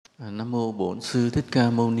Nam mô Bổn Sư Thích Ca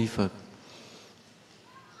Mâu Ni Phật.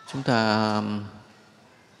 Chúng ta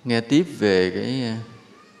nghe tiếp về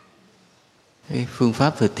cái phương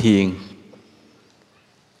pháp về thiền.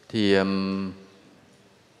 Thì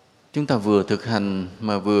chúng ta vừa thực hành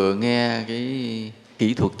mà vừa nghe cái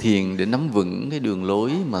kỹ thuật thiền để nắm vững cái đường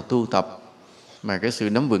lối mà tu tập. Mà cái sự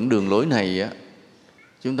nắm vững đường lối này á,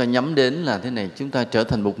 chúng ta nhắm đến là thế này: chúng ta trở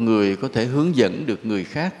thành một người có thể hướng dẫn được người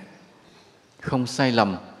khác, không sai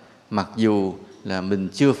lầm, mặc dù là mình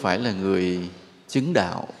chưa phải là người chứng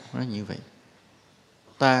đạo. Nó như vậy.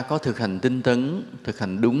 Ta có thực hành tinh tấn, thực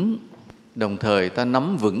hành đúng, đồng thời ta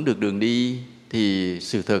nắm vững được đường đi, thì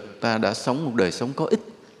sự thật ta đã sống một đời sống có ích.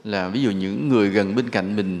 Là ví dụ những người gần bên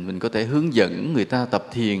cạnh mình có thể hướng dẫn người ta tập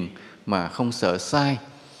thiền mà không sợ sai.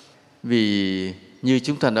 Vì như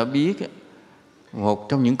chúng ta đã biết, một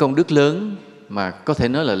trong những công đức lớn mà có thể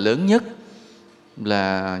nói là lớn nhất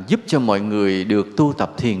là giúp cho mọi người được tu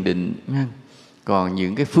tập thiền định. Còn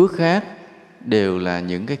những cái phước khác đều là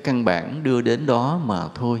những cái căn bản đưa đến đó mà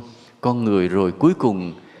thôi. Con người rồi cuối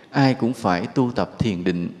cùng ai cũng phải tu tập thiền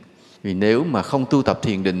định. Vì nếu mà không tu tập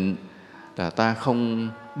thiền định là ta không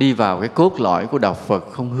đi vào cái cốt lõi của đạo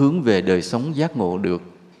Phật, không hướng về đời sống giác ngộ được.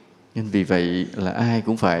 Nên vì vậy là ai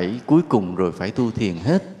cũng phải cuối cùng rồi phải tu thiền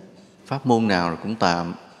hết. Pháp môn nào cũng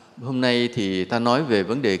tạm. Hôm nay thì ta nói về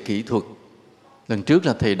vấn đề kỹ thuật. Lần trước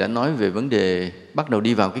là Thầy đã nói về vấn đề bắt đầu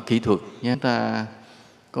đi vào cái kỹ thuật. Chúng ta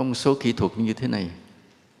có một số kỹ thuật như thế này.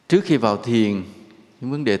 Trước khi vào thiền,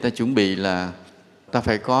 những vấn đề ta chuẩn bị là ta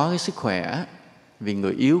phải có cái sức khỏe. Vì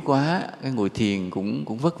người yếu quá, cái ngồi thiền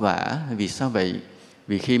cũng vất vả. Vì sao vậy?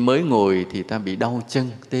 Vì khi mới ngồi thì ta bị đau chân,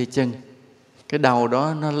 tê chân. Cái đau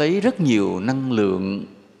đó nó lấy rất nhiều năng lượng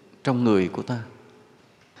trong người của ta.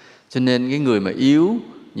 Cho nên cái người mà yếu,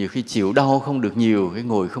 nhiều khi chịu đau không được nhiều, cái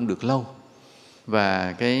ngồi không được lâu.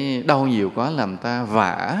 Và cái đau nhiều quá làm ta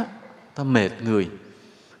vã, ta mệt người.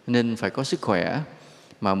 Nên phải có sức khỏe.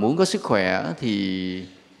 Mà muốn có sức khỏe thì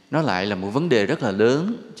nó lại là một vấn đề rất là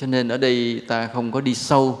lớn. Cho nên ở đây ta không có đi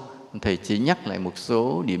sâu. Thầy chỉ nhắc lại một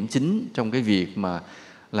số điểm chính trong cái việc mà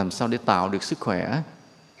làm sao để tạo được sức khỏe.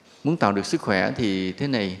 Muốn tạo được sức khỏe thì thế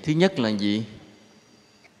này. Thứ nhất là gì?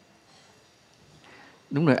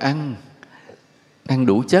 Đúng rồi, ăn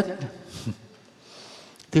đủ chất.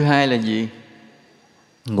 Thứ hai là gì?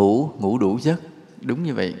 Ngủ đủ chất. Đúng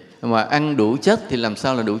như vậy. Mà ăn đủ chất thì làm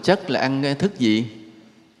sao là đủ chất? Là ăn cái thức gì?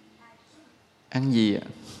 Ăn gì ạ?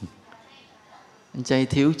 Ăn chay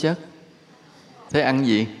thiếu chất. Thế ăn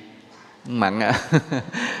gì? Ăn mặn ạ.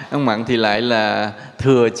 Ăn mặn thì lại là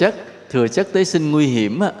thừa chất. Thừa chất tới sinh nguy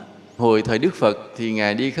hiểm ạ. Hồi thời Đức Phật thì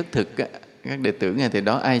Ngài đi khất thực, các đệ tử Ngài thì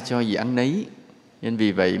đó ai cho gì ăn nấy. Nên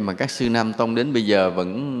vì vậy mà các sư Nam Tông đến bây giờ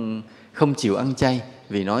vẫn không chịu ăn chay.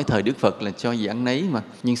 Vì nói thời Đức Phật là cho gì ăn nấy mà.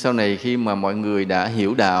 Nhưng sau này khi mà mọi người đã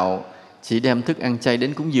hiểu đạo, chỉ đem thức ăn chay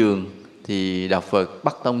đến cúng dường, thì đạo Phật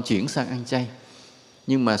bắt tông chuyển sang ăn chay.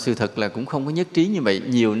 Nhưng mà sự thật là cũng không có nhất trí như vậy.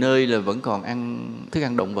 Nhiều nơi là vẫn còn ăn thức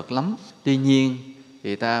ăn động vật lắm. Tuy nhiên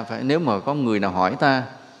thì ta phải, nếu mà có người nào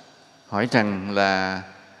hỏi rằng là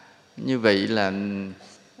như vậy là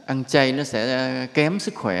ăn chay nó sẽ kém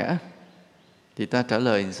sức khỏe, thì ta trả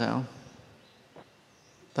lời làm sao?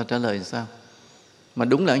 Ta trả lời làm sao? Mà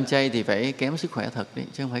đúng là ăn chay thì phải kém sức khỏe thật đấy,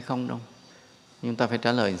 chứ không phải không đâu. Nhưng ta phải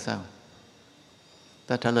trả lời làm sao?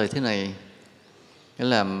 Ta trả lời thế này: nghĩa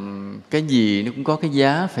là cái gì nó cũng có cái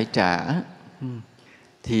giá phải trả.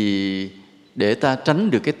 Thì để ta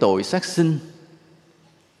tránh được cái tội sát sinh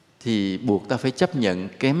thì buộc ta phải chấp nhận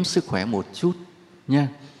kém sức khỏe một chút nha.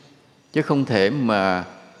 Chứ không thể mà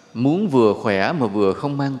muốn vừa khỏe mà vừa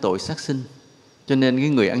không mang tội sát sinh. Cho nên cái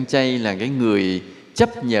người ăn chay là cái người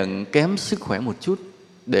chấp nhận kém sức khỏe một chút.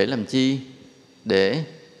 Để làm chi? Để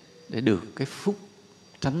được cái phúc,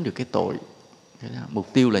 tránh được cái tội.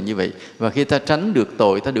 Mục tiêu là như vậy. Và khi ta tránh được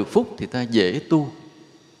tội, ta được phúc thì ta dễ tu.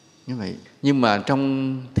 Như vậy. Nhưng mà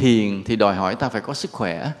trong thiền thì đòi hỏi ta phải có sức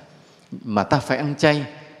khỏe. Mà ta phải ăn chay.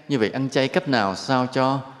 Như vậy ăn chay cách nào sao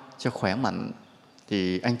cho khỏe mạnh?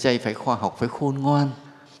 Thì ăn chay phải khoa học, phải khôn ngoan.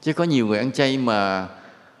 Chứ có nhiều người ăn chay mà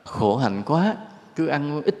khổ hạnh quá, cứ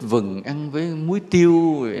ăn ít vừng, ăn với muối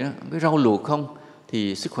tiêu, với rau luộc không,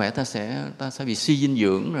 thì sức khỏe ta sẽ bị suy dinh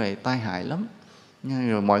dưỡng rồi tai hại lắm.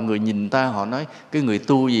 Rồi mọi người nhìn ta họ nói cái người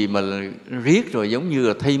tu gì mà riết rồi giống như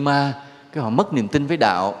là thây ma, cái họ mất niềm tin với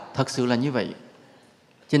đạo. Thật sự là như vậy.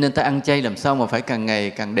 Cho nên ta ăn chay làm sao mà phải càng ngày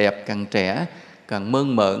càng đẹp, càng trẻ, càng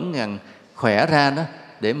mơn mởn, càng khỏe ra đó,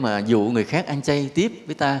 để mà dụ người khác ăn chay tiếp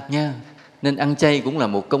với ta nha. Nên ăn chay cũng là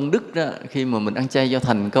một công đức đó. Khi mà mình ăn chay do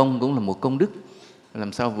thành công cũng là một công đức.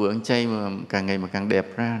 Làm sao vừa ăn chay mà càng ngày mà càng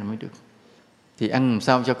đẹp ra mới được. Thì ăn làm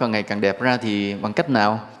sao cho càng ngày càng đẹp ra thì bằng cách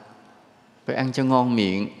nào? phải ăn cho ngon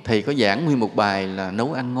miệng. Thầy có giảng nguyên một bài là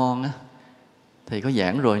nấu ăn ngon á, thầy có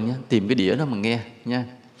giảng rồi nhé, tìm cái đĩa đó mà nghe nha.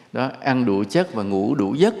 Đó, ăn đủ chất và ngủ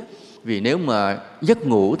đủ giấc. Vì nếu mà giấc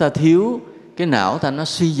ngủ ta thiếu, cái não ta nó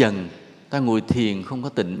suy dần, ta ngồi thiền không có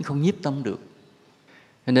tỉnh, không nhiếp tâm được.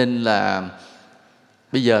 Cho nên là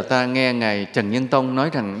bây giờ ta nghe Ngài Trần Nhân Tông nói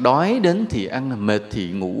rằng đói đến thì ăn, mệt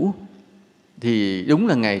thì ngủ. Thì đúng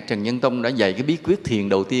là Ngài Trần Nhân Tông đã dạy cái bí quyết thiền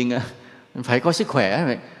đầu tiên, phải có sức khỏe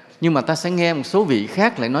vậy. Nhưng mà ta sẽ nghe một số vị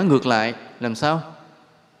khác lại nói ngược lại. Làm sao?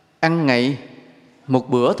 Ăn ngày một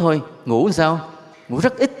bữa thôi, ngủ làm sao? Ngủ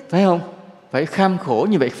rất ít, phải không? Phải kham khổ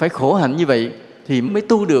như vậy, phải khổ hạnh như vậy thì mới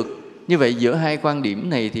tu được. Như vậy giữa hai quan điểm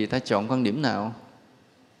này thì ta chọn quan điểm nào?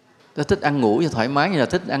 Ta thích ăn ngủ cho thoải mái hay là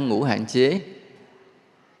thích ăn ngủ hạn chế?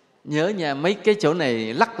 Nhớ nha, mấy cái chỗ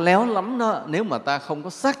này lắc léo lắm đó. Nếu mà ta không có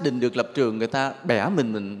xác định được lập trường, người ta bẻ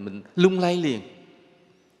mình lung lay liền.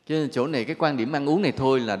 Cho nên chỗ này cái quan điểm ăn uống này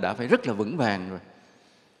thôi là đã phải rất là vững vàng rồi.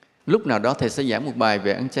 Lúc nào đó thầy sẽ giảng một bài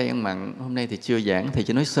về ăn chay ăn mặn. Hôm nay thì chưa giảng, thầy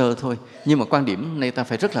chỉ nói sơ thôi. Nhưng mà quan điểm này ta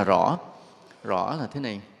phải rất là rõ. Rõ là thế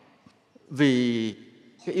này. Vì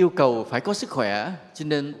cái yêu cầu phải có sức khỏe, cho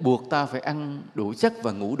nên buộc ta phải ăn đủ chất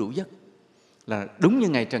và ngủ đủ giấc. Là đúng như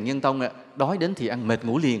Ngài Trần Nhân Tông, đói đến thì ăn, mệt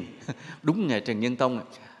ngủ liền. Đúng như Ngài Trần Nhân Tông.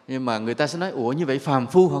 Nhưng mà người ta sẽ nói, ủa như vậy phàm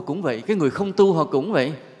phu họ cũng vậy, cái người không tu họ cũng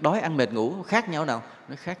vậy. Đói ăn mệt ngủ khác nhau nào?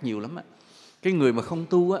 Nó khác nhiều lắm á. Cái người mà không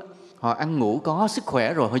tu á, họ ăn ngủ có sức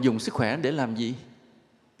khỏe rồi, họ dùng sức khỏe để làm gì?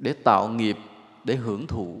 Để tạo nghiệp, để hưởng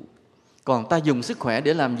thụ. Còn ta dùng sức khỏe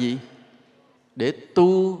để làm gì? Để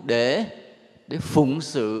tu, để phụng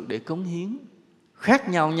sự, để cống hiến. Khác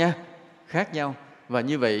nhau nha, khác nhau. Và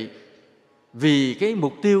như vậy, vì cái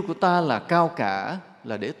mục tiêu của ta là cao cả,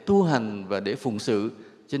 là để tu hành và để phụng sự,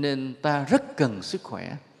 cho nên ta rất cần sức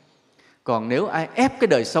khỏe. Còn nếu ai ép cái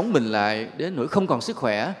đời sống mình lại đến nỗi không còn sức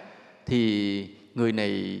khỏe, thì người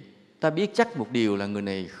này, ta biết chắc một điều là người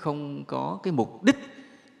này không có cái mục đích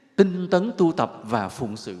tinh tấn tu tập và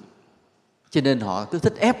phụng sự. Cho nên họ cứ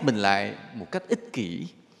thích ép mình lại một cách ích kỷ.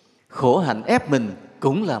 Khổ hạnh ép mình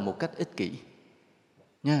cũng là một cách ích kỷ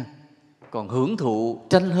nha. Còn hưởng thụ,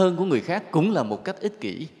 tranh hơn của người khác cũng là một cách ích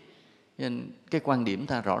kỷ. Nên cái quan điểm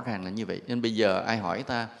ta rõ ràng là như vậy. Nên bây giờ ai hỏi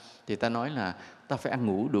ta thì ta nói là ta phải ăn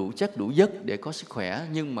ngủ đủ chất, đủ giấc để có sức khỏe.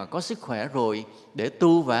 Nhưng mà có sức khỏe rồi để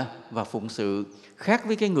tu và phụng sự. Khác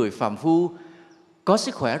với cái người phàm phu, có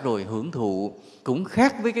sức khỏe rồi hưởng thụ. Cũng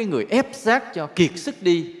khác với cái người ép xác cho kiệt sức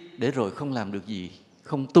đi, để rồi không làm được gì,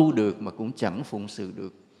 không tu được mà cũng chẳng phụng sự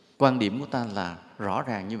được. Quan điểm của ta là rõ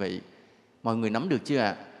ràng như vậy. Mọi người nắm được chưa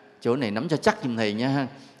ạ? Chỗ này nắm cho chắc giùm thầy nha.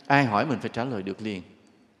 Ai hỏi mình phải trả lời được liền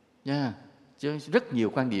nha. Chứ rất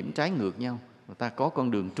nhiều quan điểm trái ngược nhau. Mà ta có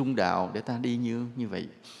con đường trung đạo để ta đi như vậy.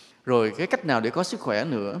 Rồi cái cách nào để có sức khỏe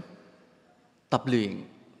nữa? Tập luyện.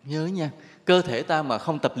 Nhớ nha, cơ thể ta mà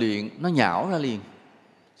không tập luyện nó nhão ra liền.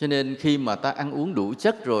 Cho nên khi mà ta ăn uống đủ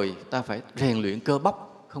chất rồi, ta phải rèn luyện cơ bắp,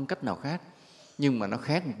 không cách nào khác. Nhưng mà nó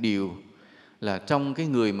khác một điều là trong cái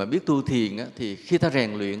người mà biết tu thiền á, thì khi ta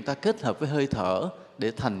rèn luyện, ta kết hợp với hơi thở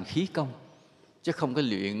để thành khí công. Chứ không có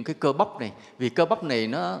luyện cái cơ bắp này. Vì cơ bắp này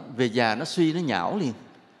nó về già nó suy, nó nhão liền.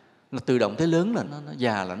 Nó từ động tới lớn là nó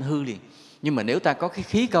già là nó hư liền. Nhưng mà nếu ta có cái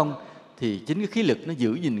khí công thì chính cái khí lực nó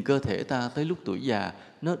giữ gìn cơ thể ta tới lúc tuổi già,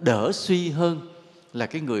 nó đỡ suy hơn là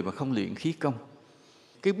cái người mà không luyện khí công.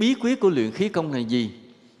 Cái bí quyết của luyện khí công là gì?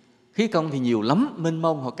 Khí công thì nhiều lắm, mênh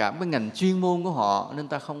mông, họ cảm cái ngành chuyên môn của họ nên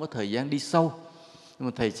ta không có thời gian đi sâu. Nhưng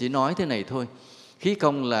mà thầy chỉ nói thế này thôi. Khí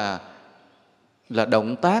công là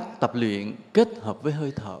động tác tập luyện kết hợp với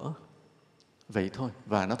hơi thở. Vậy thôi,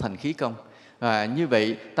 và nó thành khí công. Và như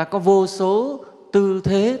vậy ta có vô số tư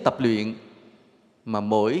thế tập luyện, mà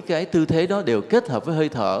mỗi cái tư thế đó đều kết hợp với hơi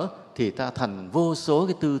thở thì ta thành vô số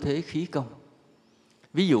cái tư thế khí công.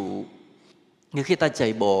 Ví dụ như khi ta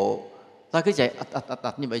chạy bộ, ta cứ chạy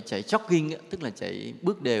như vậy, chạy jogging, tức là chạy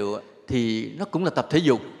bước đều, thì nó cũng là tập thể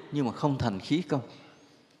dục nhưng mà không thành khí công.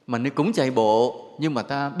 Mà nếu cũng chạy bộ nhưng mà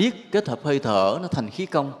ta biết kết hợp hơi thở, nó thành khí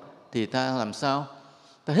công, thì ta làm sao?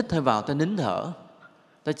 Ta hít hơi vào, ta nín thở.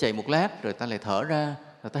 Ta chạy một lát rồi ta lại thở ra,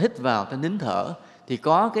 rồi ta hít vào, ta nín thở. Thì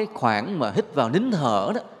có cái khoảng mà hít vào nín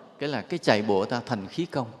thở đó, cái là cái chạy bộ ta thành khí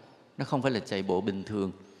công. Nó không phải là chạy bộ bình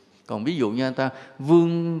thường. Còn ví dụ như ta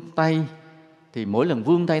vươn tay, thì mỗi lần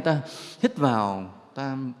vươn tay ta hít vào,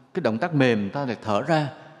 cái động tác mềm ta lại thở ra,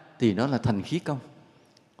 thì nó là thành khí công.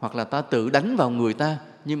 Hoặc là ta tự đánh vào người ta,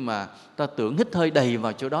 nhưng mà ta tưởng hít hơi đầy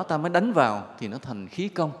vào chỗ đó ta mới đánh vào, thì nó thành khí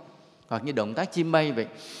công. Hoặc như động tác chim bay vậy,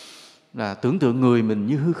 là tưởng tượng người mình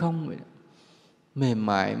như hư không vậy, mềm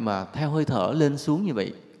mại mà theo hơi thở lên xuống như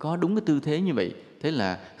vậy, có đúng cái tư thế như vậy. Thế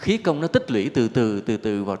là khí công nó tích lũy từ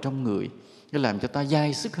từ vào trong người, nó làm cho ta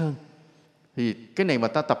dai sức hơn. Thì cái này mà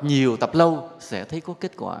ta tập nhiều, tập lâu sẽ thấy có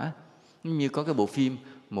kết quả. Như có cái bộ phim,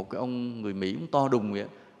 một cái ông người Mỹ, ông to đùng vậy,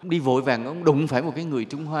 ông đi vội vàng, ông đụng phải một cái người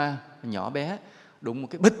Trung Hoa nhỏ bé, đụng một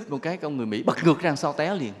cái bịch một cái ông người Mỹ bật ngược ra sau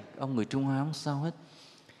té liền. Ông người Trung Hoa không sao hết.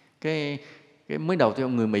 Cái mới đầu thì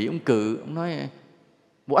ông người Mỹ ông cự, ông nói: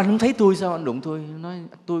 "Bộ anh không thấy tôi sao anh đụng tôi?" Nói: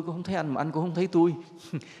 "Tôi cũng không thấy anh mà anh cũng không thấy tôi."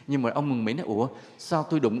 Nhưng mà ông người Mỹ nói: "Ủa sao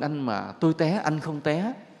tôi đụng anh mà tôi té, anh không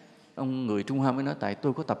té?" Ông người Trung Hoa mới nói: "Tại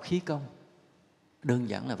tôi có tập khí công." Đơn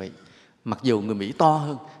giản là vậy. Mặc dù người Mỹ to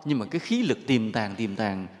hơn, nhưng mà cái khí lực tiềm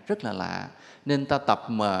tàng rất là lạ. Nên ta tập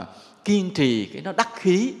mà kiên trì, cái nó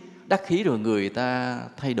đắc khí rồi người ta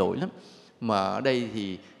thay đổi lắm. Mà ở đây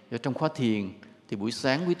thì trong khóa thiền, thì buổi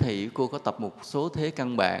sáng quý thầy cô có tập một số thế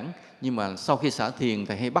căn bản, nhưng mà sau khi xả thiền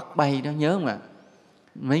thầy hay bắt bay đó, nhớ không ạ?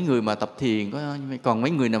 Mấy người mà tập thiền có, còn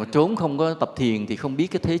mấy người nào mà trốn không có tập thiền thì không biết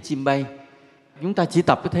cái thế chim bay. Chúng ta chỉ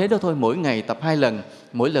tập cái thế đó thôi, mỗi ngày tập 2 lần,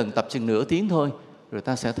 mỗi lần tập chừng nửa tiếng thôi, rồi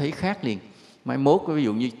ta sẽ thấy khác liền. Mai mốt ví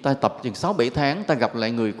dụ như ta tập chừng 6-7 tháng, ta gặp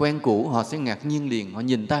lại người quen cũ, họ sẽ ngạc nhiên liền, họ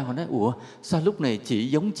nhìn ta họ nói: "Ủa sao lúc này chị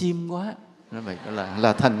giống chim quá?" Đó vậy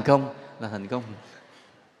là thành công, là thành công.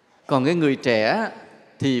 Còn cái người trẻ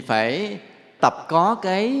thì phải tập có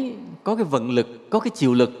cái vận lực, có cái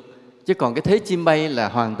chịu lực. Chứ còn cái thế chim bay là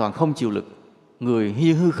hoàn toàn không chịu lực, người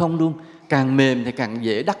hư không luôn. Càng mềm thì càng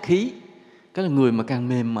dễ đắc khí. Cái là người mà càng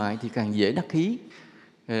mềm mại thì càng dễ đắc khí.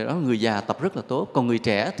 Đó, người già tập rất là tốt. Còn người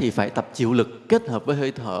trẻ thì phải tập chịu lực kết hợp với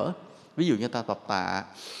hơi thở. Ví dụ như ta tập tạ,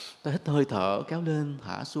 ta hít hơi thở kéo lên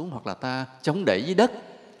thả xuống, hoặc là ta chống đẩy dưới đất,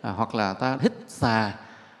 hoặc là ta hít xà,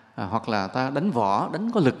 hoặc là ta đánh võ,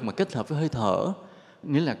 đánh có lực mà kết hợp với hơi thở.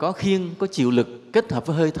 Nghĩa là có khiêng, có chịu lực kết hợp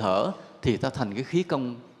với hơi thở thì ta thành cái khí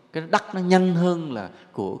công, cái đắc nó nhanh hơn là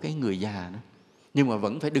của cái người già nữa. Nhưng mà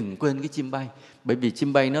vẫn phải đừng quên cái chim bay, bởi vì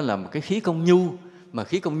chim bay nó là một cái khí công nhu, mà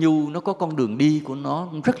khí công nhu nó có con đường đi của nó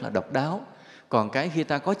rất là độc đáo. Còn cái khi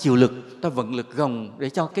ta có chịu lực, ta vận lực gồng để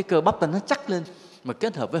cho cái cơ bắp ta nó chắc lên, mà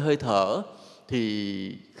kết hợp với hơi thở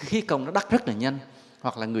thì khí công nó đắc rất là nhanh.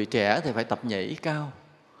 Hoặc là người trẻ thì phải tập nhảy cao,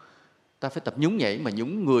 ta phải tập nhún nhảy, mà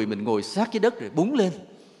nhún người mình ngồi sát dưới đất rồi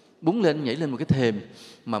búng lên nhảy lên một cái thềm.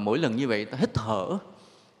 Mà mỗi lần như vậy ta hít thở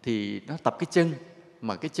thì nó tập cái chân,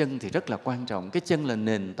 mà cái chân thì rất là quan trọng. Cái chân là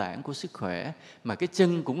nền tảng của sức khỏe, mà cái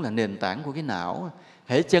chân cũng là nền tảng của cái não.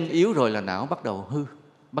 Hễ chân yếu rồi là não bắt đầu hư,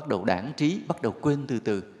 bắt đầu đãng trí, bắt đầu quên từ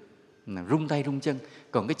từ, rung tay rung chân.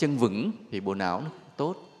 Còn cái chân vững thì bộ não nó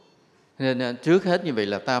tốt. Nên trước hết như vậy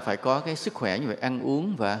là ta phải có cái sức khỏe như vậy, ăn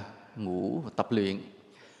uống và ngủ và tập luyện.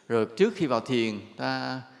 Rồi trước khi vào thiền,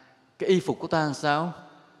 cái y phục của ta làm sao?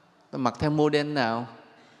 Ta mặc theo model nào?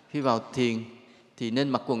 Khi vào thiền thì nên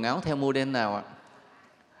mặc quần áo theo model nào ạ?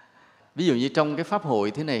 Ví dụ như trong cái pháp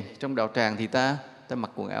hội thế này, trong đạo tràng thì ta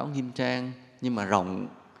mặc quần áo nghiêm trang nhưng mà rộng.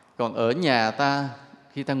 Còn ở nhà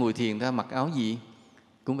khi ta ngồi thiền ta mặc áo gì?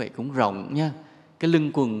 Cũng vậy, cũng rộng nha. Cái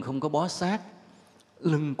lưng quần không có bó sát.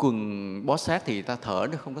 Lưng quần bó sát thì ta thở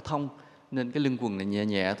nó không có thông, nên cái lưng quần là nhẹ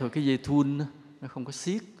nhẹ thôi, cái dây thun nó không có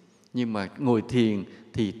siết. Nhưng mà ngồi thiền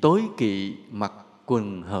thì tối kỵ mặc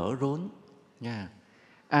quần hở rốn nha.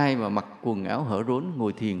 Ai mà mặc quần áo hở rốn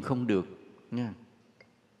ngồi thiền không được nha.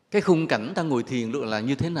 Cái khung cảnh ta ngồi thiền là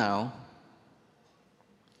như thế nào?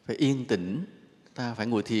 Phải yên tĩnh. Ta phải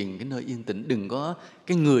ngồi thiền cái nơi yên tĩnh, đừng có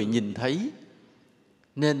cái người nhìn thấy.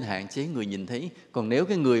 Nên hạn chế người nhìn thấy. Còn nếu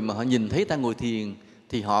cái người mà họ nhìn thấy ta ngồi thiền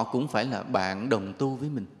thì họ cũng phải là bạn đồng tu với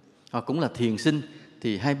mình, họ cũng là thiền sinh,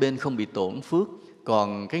 thì hai bên không bị tổn phước.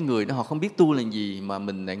 Còn cái người đó họ không biết tu là gì mà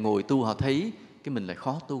mình lại ngồi tu, họ thấy cái mình lại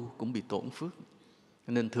khó tu, cũng bị tổn phước.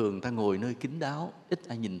 Nên thường ta ngồi nơi kín đáo, ít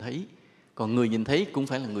ai nhìn thấy. Còn người nhìn thấy cũng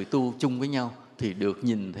phải là người tu chung với nhau thì được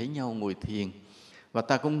nhìn thấy nhau ngồi thiền. Và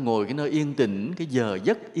ta cũng ngồi cái nơi yên tĩnh, cái giờ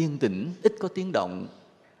giấc yên tĩnh, ít có tiếng động.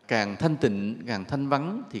 Càng thanh tịnh, càng thanh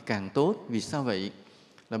vắng thì càng tốt. Vì sao vậy?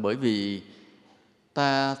 Là bởi vì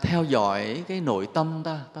ta theo dõi cái nội tâm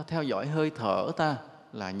ta theo dõi hơi thở ta,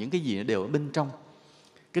 là những cái gì nó đều ở bên trong.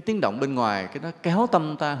 Cái tiếng động bên ngoài, cái nó kéo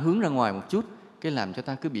tâm ta hướng ra ngoài một chút, cái làm cho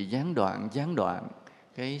ta cứ bị gián đoạn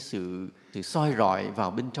cái sự soi rọi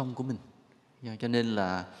vào bên trong của mình. Cho nên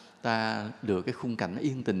là ta được cái khung cảnh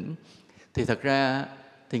yên tĩnh. Thì thật ra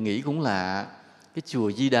thì nghĩ cũng là cái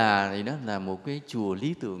chùa Di Đà này đó là một cái chùa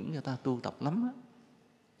lý tưởng cho ta tu tập lắm á.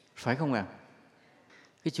 Phải không ạ?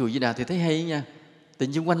 Cái chùa Di Đà thì thấy hay nha.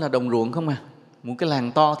 Tình xung quanh là đồng ruộng không à. Một cái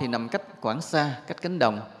làng to thì nằm cách khoảng xa, cách cánh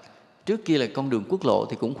đồng. Trước kia là con đường quốc lộ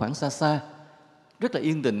thì cũng khoảng xa, rất là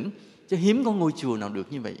yên tĩnh. Chứ hiếm có ngôi chùa nào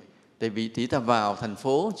được như vậy. Tại vì chỉ ta vào thành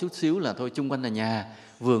phố chút xíu là thôi, chung quanh là nhà,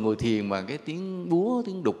 vừa ngồi thiền mà cái tiếng búa,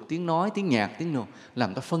 tiếng đục, tiếng nói, tiếng nhạc, tiếng nổ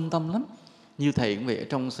làm ta phân tâm lắm. Như thầy cũng vậy, ở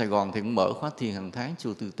trong Sài Gòn thì cũng mở khóa thiền hàng tháng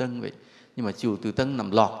chùa Từ Tân vậy. Nhưng nhưng mà chùa Từ Tân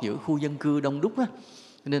nằm lọt giữa khu dân cư đông đúc á,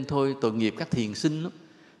 nên thôi tội nghiệp các thiền sinh lắm.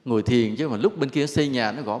 Ngồi thiền chứ mà lúc bên kia xây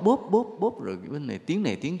nhà nó gõ bóp bóp bóp, rồi bên này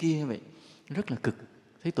tiếng kia vậy, rất là cực,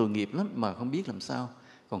 thấy tội nghiệp lắm mà không biết làm sao.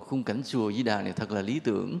 Còn khung cảnh chùa Di Đà này thật là lý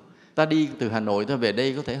tưởng. Ta đi từ Hà Nội ta về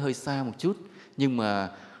đây có thể hơi xa một chút, nhưng mà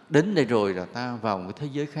đến đây rồi là ta vào một cái thế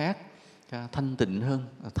giới khác, ta thanh tịnh hơn,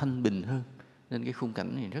 thanh bình hơn. Nên cái khung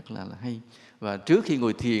cảnh này rất là hay. Và trước khi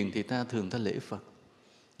ngồi thiền thì ta thường lễ Phật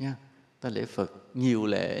nha. Ta lễ Phật nhiều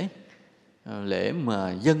lễ, lễ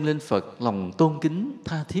mà dâng lên Phật lòng tôn kính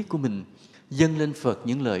tha thiết của mình, dâng lên Phật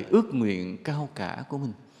những lời ước nguyện cao cả của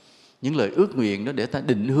mình. Những lời ước nguyện đó để ta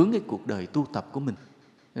định hướng cái cuộc đời tu tập của mình.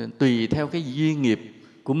 Tùy theo cái duyên nghiệp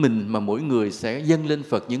của mình mà mỗi người sẽ dâng lên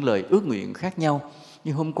Phật những lời ước nguyện khác nhau.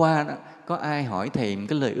 Như hôm qua đó, có ai hỏi Thầy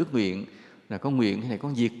cái lời ước nguyện là con nguyện này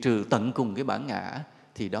con diệt trừ tận cùng cái bản ngã,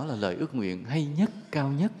 thì đó là lời ước nguyện hay nhất,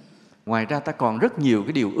 cao nhất. Ngoài ra ta còn rất nhiều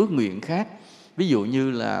cái điều ước nguyện khác. Ví dụ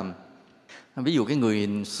như là cái người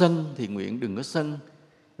sân thì nguyện đừng có sân.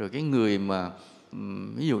 Rồi cái người mà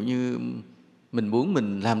ví dụ như mình muốn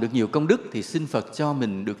mình làm được nhiều công đức thì xin Phật cho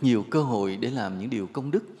mình được nhiều cơ hội để làm những điều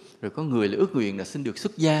công đức. Rồi có người là ước nguyện là xin được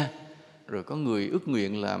xuất gia. Rồi có người ước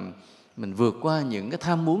nguyện là mình vượt qua những cái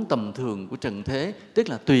tham muốn tầm thường của trần thế. Tức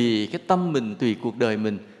là tùy cái tâm mình, tùy cuộc đời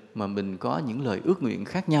mình mà mình có những lời ước nguyện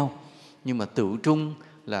khác nhau. Nhưng mà tự trung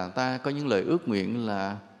là ta có những lời ước nguyện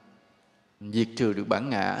là diệt trừ được bản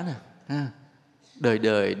ngã nè, đời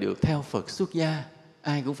đời được theo Phật xuất gia.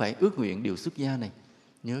 Ai cũng phải ước nguyện điều xuất gia này.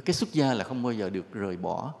 Nhớ cái xuất gia là không bao giờ được rời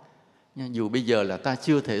bỏ. Dù bây giờ là ta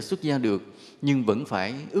chưa thể xuất gia được, nhưng vẫn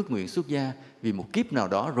phải ước nguyện xuất gia, vì một kiếp nào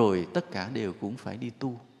đó rồi tất cả đều cũng phải đi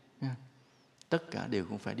tu. Tất cả đều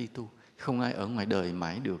cũng phải đi tu, không ai ở ngoài đời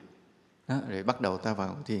mãi được. Đó, rồi bắt đầu ta vào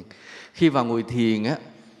ngồi thiền. Khi vào ngồi thiền á,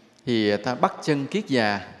 thì ta bắt chân kiết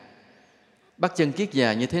già. Bắt chân kiết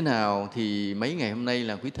già như thế nào thì mấy ngày hôm nay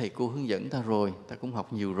là quý thầy cô hướng dẫn ta rồi, ta cũng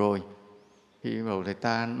học nhiều rồi. Thì rồi thầy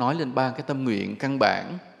ta nói lên 3 cái tâm nguyện căn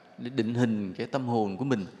bản để định hình cái tâm hồn của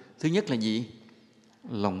mình. Thứ nhất là gì?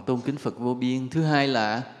 Lòng tôn kính Phật vô biên. Thứ hai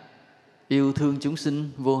là yêu thương chúng sinh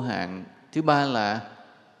vô hạn. Thứ ba là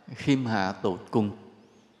khiêm hạ tột cùng.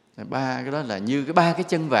 3 cái đó là như cái 3 cái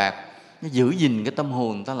chân vạc, nó giữ gìn cái tâm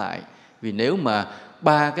hồn ta lại. Vì nếu mà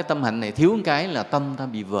 3 cái tâm hạnh này thiếu một cái là tâm ta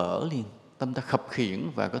bị vỡ liền, tâm ta khập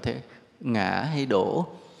khiễng và có thể ngã hay đổ.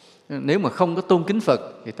 Nếu mà không có tôn kính Phật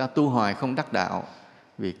thì ta tu hoài không đắc đạo.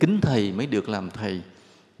 Vì kính Thầy mới được làm Thầy,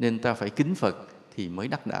 nên ta phải kính Phật thì mới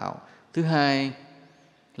đắc đạo. Thứ hai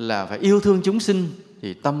là phải yêu thương chúng sinh,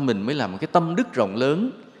 thì tâm mình mới là một cái tâm đức rộng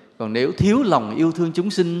lớn. Còn nếu thiếu lòng yêu thương chúng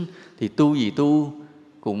sinh thì tu gì tu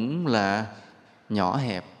cũng là nhỏ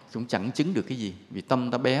hẹp, cũng chẳng chứng được cái gì. Vì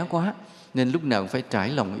tâm ta bé quá, nên lúc nào cũng phải trải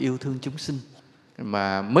lòng yêu thương chúng sinh.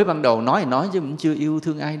 Mà mới ban đầu nói thì nói chứ mình chưa yêu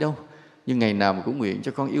thương ai đâu. Nhưng ngày nào mà cũng nguyện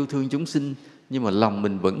cho con yêu thương chúng sinh, nhưng mà lòng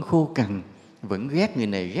mình vẫn khô cằn, vẫn ghét người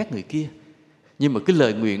này, ghét người kia. Nhưng mà cái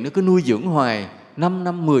lời nguyện nó cứ nuôi dưỡng hoài, 5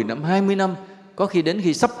 năm, 10 năm, 20 năm. Có khi đến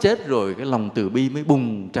khi sắp chết rồi, cái lòng từ bi mới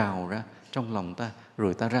bùng trào ra trong lòng ta,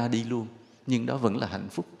 rồi ta ra đi luôn. Nhưng đó vẫn là hạnh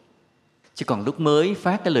phúc. Chứ còn lúc mới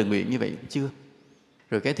phát cái lời nguyện như vậy chưa.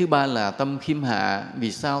 Rồi cái thứ ba là tâm khiêm hạ.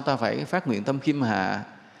 Vì sao ta phải phát nguyện tâm khiêm hạ?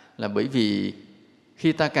 Là bởi vì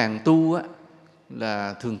khi ta càng tu á,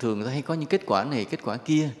 là thường ta hay có những kết quả này, kết quả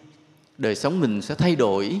kia. Đời sống mình sẽ thay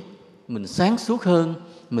đổi, mình sáng suốt hơn,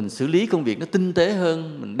 mình xử lý công việc nó tinh tế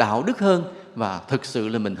hơn, mình đạo đức hơn, và thực sự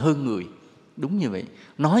là mình hơn người. Đúng như vậy.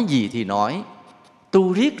 Nói gì thì nói,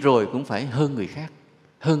 tu riết rồi cũng phải hơn người khác,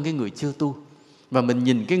 hơn cái người chưa tu. Và mình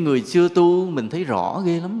nhìn cái người chưa tu mình thấy rõ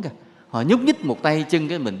ghê lắm kìa. Họ nhúc nhích một tay chân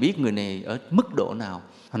cái mình biết người này ở mức độ nào.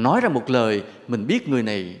 Họ nói ra một lời mình biết người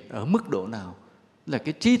này ở mức độ nào. Là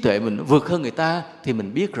cái trí tuệ mình vượt hơn người ta thì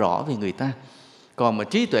mình biết rõ về người ta. Còn mà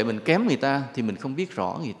trí tuệ mình kém người ta thì mình không biết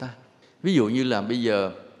rõ người ta. Ví dụ như là bây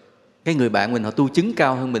giờ cái người bạn mình họ tu chứng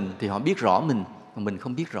cao hơn mình thì họ biết rõ mình, mà mình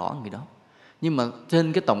không biết rõ người đó. Nhưng mà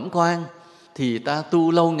trên cái tổng quan thì ta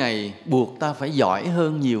tu lâu ngày buộc ta phải giỏi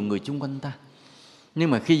hơn nhiều người chung quanh ta.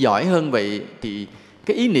 Nhưng mà khi giỏi hơn vậy thì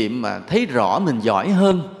cái ý niệm mà thấy rõ mình giỏi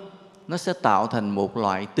hơn nó sẽ tạo thành một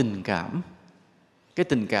loại tình cảm. Cái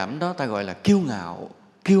tình cảm đó ta gọi là kiêu ngạo,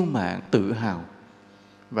 kiêu mạn, tự hào.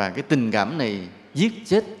 Và cái tình cảm này giết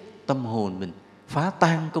chết tâm hồn mình, phá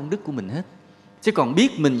tan công đức của mình hết. Chứ còn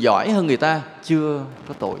biết mình giỏi hơn người ta chưa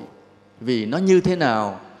có tội. Vì nó như thế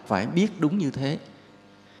nào phải biết đúng như thế.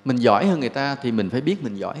 Mình giỏi hơn người ta thì mình phải biết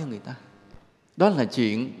mình giỏi hơn người ta. Đó là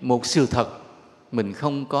chuyện một sự thật, mình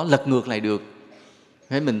không có lật ngược lại được.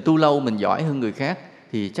 Hay mình tu lâu mình giỏi hơn người khác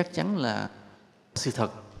thì chắc chắn là sự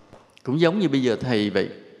thật. Cũng giống như bây giờ thầy vậy.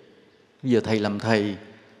 Bây giờ thầy làm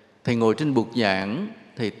thầy ngồi trên bục giảng,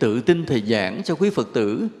 Thầy tự tin Thầy giảng cho quý Phật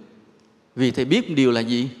tử. Vì Thầy biết điều là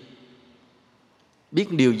gì?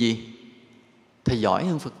 Biết điều gì? Thầy giỏi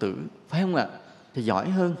hơn Phật tử, phải không ạ? Thầy giỏi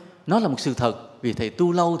hơn, nó là một sự thật. Vì Thầy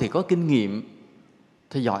tu lâu, Thầy có kinh nghiệm,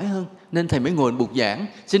 Thầy giỏi hơn, nên Thầy mới ngồi bục giảng.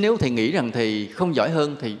 Chứ nếu Thầy nghĩ rằng Thầy không giỏi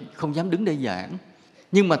hơn, Thầy không dám đứng đây giảng.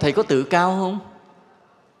 Nhưng mà Thầy có tự cao không?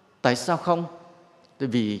 Tại sao không? Tại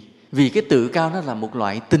vì cái tự cao nó là một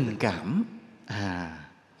loại tình cảm.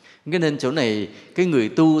 Cái nên chỗ này, cái người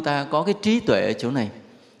tu ta có cái trí tuệ chỗ này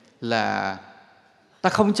là ta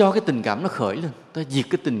không cho cái tình cảm nó khởi lên, ta diệt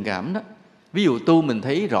cái tình cảm đó. Ví dụ tu mình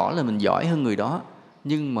thấy rõ là mình giỏi hơn người đó,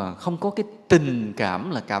 nhưng mà không có cái tình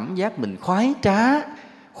cảm là cảm giác mình khoái trá,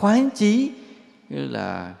 khoái chí, như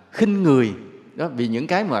là khinh người. Đó, vì những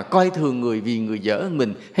cái mà coi thường người vì người dở hơn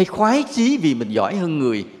mình, hay khoái chí vì mình giỏi hơn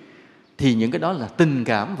người, thì những cái đó là tình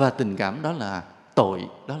cảm, và tình cảm đó là tội,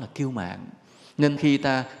 đó là kiêu mạn. Nên khi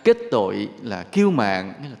ta kết tội là kiêu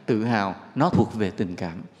mạn, là tự hào, nó thuộc về tình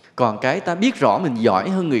cảm. Còn cái ta biết rõ mình giỏi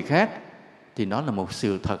hơn người khác thì nó là một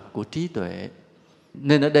sự thật của trí tuệ.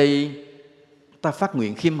 Nên ở đây ta phát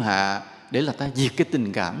nguyện khiêm hạ để là ta diệt cái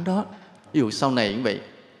tình cảm đó. Ví dụ sau này cũng vậy.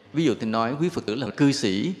 Ví dụ thì nói quý Phật tử là cư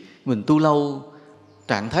sĩ, mình tu lâu,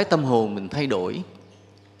 trạng thái tâm hồn mình thay đổi.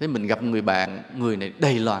 Thế mình gặp người bạn, người này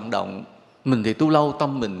đầy loạn động. Mình thì tu lâu,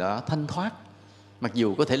 tâm mình đã thanh thoát. Mặc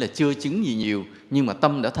dù có thể là chưa chứng gì nhiều, nhưng mà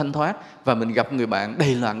tâm đã thanh thoát. Và mình gặp người bạn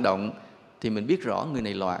đầy loạn động thì mình biết rõ người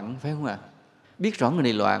này loạn, phải không ạ? Biết rõ người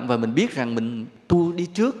này loạn và mình biết rằng mình tu đi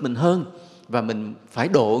trước mình hơn, và mình phải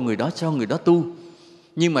độ người đó cho người đó tu.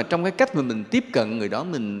 Nhưng mà trong cái cách mà mình tiếp cận người đó,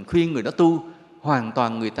 mình khuyên người đó tu, hoàn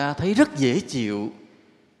toàn người ta thấy rất dễ chịu.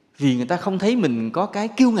 Vì người ta không thấy mình có cái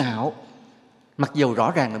kiêu ngạo. Mặc dù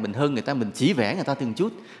rõ ràng là mình hơn người ta, mình chỉ vẽ người ta từng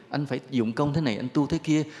chút. Anh phải dụng công thế này, anh tu thế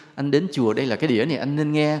kia. Anh đến chùa, đây là cái đĩa này anh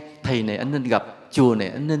nên nghe. Thầy này anh nên gặp, chùa này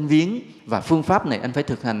anh nên viếng. Và phương pháp này anh phải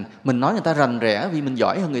thực hành. Mình nói người ta rành rẽ vì mình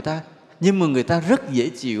giỏi hơn người ta. Nhưng mà người ta rất dễ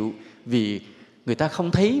chịu, vì người ta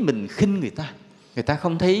không thấy mình khinh người ta. Người ta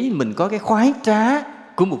không thấy mình có cái khoái trá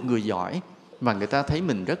của một người giỏi, mà người ta thấy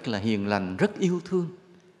mình rất là hiền lành, rất yêu thương.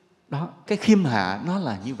 Đó, cái khiêm hạ nó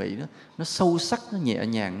là như vậy đó. Nó sâu sắc, nó nhẹ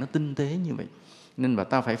nhàng, nó tinh tế như vậy. Nên mà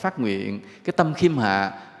ta phải phát nguyện cái tâm khiêm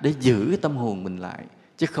hạ để giữ cái tâm hồn mình lại,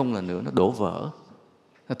 chứ không là nữa nó đổ vỡ.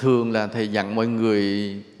 Thường là Thầy dặn mọi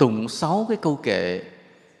người tụng 6 cái câu kệ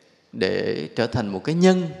để trở thành một cái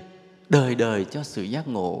nhân đời đời cho sự giác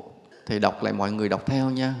ngộ. Thầy đọc lại, mọi người đọc theo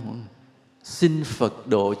nha. Xin Phật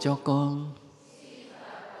độ cho con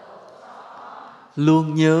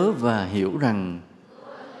luôn nhớ và hiểu rằng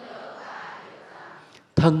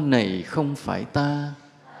thân này không phải ta,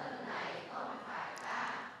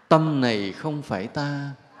 tâm này không phải ta,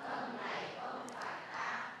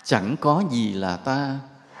 chẳng có gì là ta.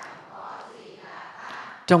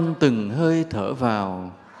 Trong từng hơi thở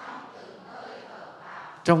vào,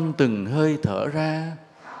 trong từng hơi thở ra,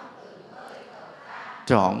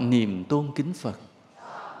 trọn niềm tôn kính Phật.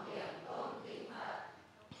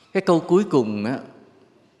 Cái câu cuối cùng á,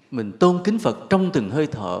 mình tôn kính Phật trong từng hơi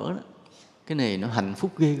thở đó, cái này nó hạnh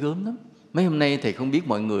phúc ghê gớm lắm. Mấy hôm nay Thầy không biết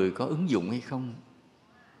mọi người có ứng dụng hay không.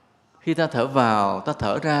 Khi ta thở vào, ta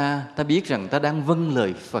thở ra, ta biết rằng ta đang vâng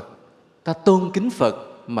lời Phật, ta tôn kính Phật,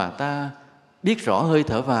 mà ta biết rõ hơi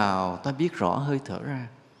thở vào, ta biết rõ hơi thở ra.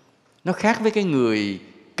 Nó khác với cái người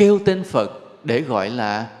kêu tên Phật để gọi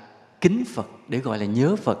là kính Phật, để gọi là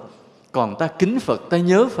nhớ Phật. Còn ta kính Phật, ta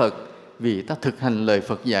nhớ Phật vì ta thực hành lời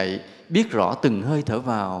Phật dạy, biết rõ từng hơi thở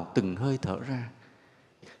vào, từng hơi thở ra.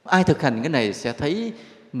 Ai thực hành cái này sẽ thấy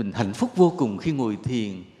mình hạnh phúc vô cùng khi ngồi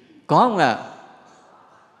thiền. Có không ạ?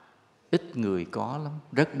 Ít người có lắm,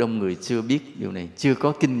 rất đông người chưa biết điều này, chưa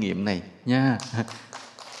có kinh nghiệm này nha.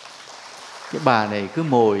 Cái bà này cứ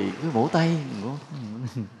vỗ tay.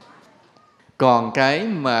 Còn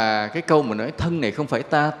cái câu mà nói thân này không phải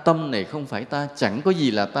ta, tâm này không phải ta, chẳng có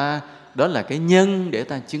gì là ta, đó là cái nhân để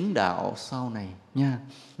ta chứng đạo sau này nha.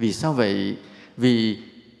 Vì sao vậy? Vì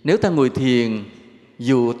nếu ta ngồi thiền,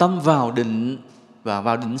 dù tâm vào định và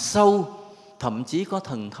vào định sâu, thậm chí có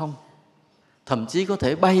thần thông, thậm chí có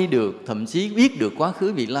thể bay được, thậm chí biết được quá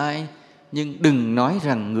khứ vị lai, nhưng đừng nói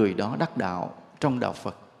rằng người đó đắc đạo trong đạo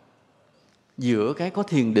Phật. Giữa cái có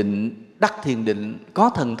thiền định, đắc thiền định, có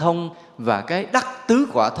thần thông và cái đắc tứ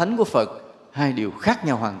quả thánh của Phật, hai điều khác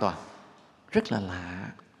nhau hoàn toàn. Rất là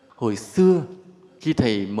lạ. Hồi xưa khi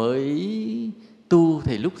Thầy mới tu,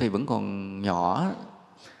 lúc Thầy vẫn còn nhỏ,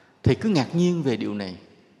 Thầy cứ ngạc nhiên về điều này.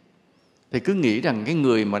 Thầy cứ nghĩ rằng cái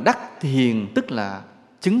người mà đắc thiền tức là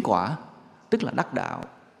chứng quả, tức là đắc đạo.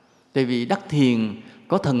 Tại vì đắc thiền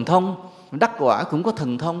có thần thông, đắc quả cũng có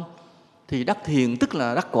thần thông, thì đắc thiền tức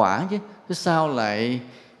là đắc quả chứ sao lại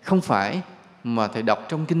không phải? mà Thầy đọc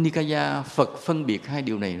trong Kinh Nikaya, Phật phân biệt hai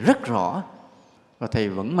điều này rất rõ. Và Thầy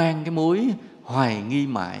vẫn mang cái mối hoài nghi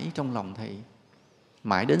mãi trong lòng Thầy.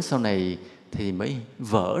 Mãi đến sau này thì mới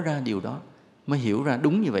vỡ ra điều đó, mới hiểu ra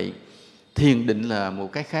đúng như vậy. Thiền định là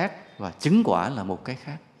một cái khác và chứng quả là một cái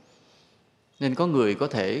khác. Nên có người có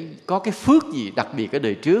thể có cái phước gì đặc biệt ở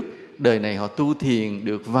đời trước, đời này họ tu thiền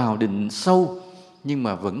được vào định sâu, nhưng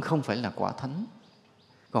mà vẫn không phải là quả thánh.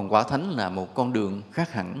 Còn quả thánh là một con đường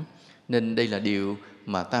khác hẳn. Nên đây là điều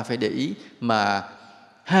mà ta phải để ý. Mà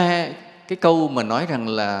hai cái câu mà nói rằng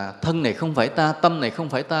là thân này không phải ta, tâm này không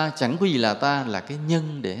phải ta, chẳng có gì là ta, là cái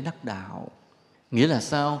nhân để đắc đạo. Nghĩa là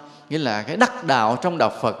sao? Nghĩa là cái đắc đạo trong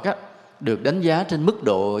đạo Phật á, được đánh giá trên mức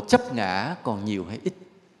độ chấp ngã còn nhiều hay ít.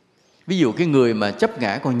 Ví dụ cái người mà chấp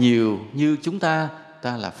ngã còn nhiều như chúng ta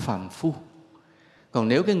là phàm phu. Còn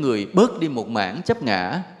nếu cái người bớt đi một mảng chấp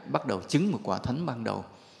ngã, bắt đầu chứng một quả thánh ban đầu.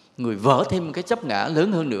 Người vỡ thêm một cái chấp ngã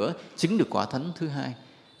lớn hơn nữa, chứng được quả thánh thứ hai.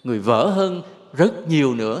 Người vỡ hơn rất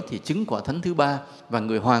nhiều nữa thì chứng quả thánh thứ ba. Và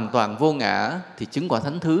người hoàn toàn vô ngã thì chứng quả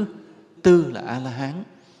thánh thứ tư là A-la-hán.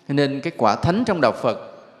 Nên cái quả thánh trong đạo Phật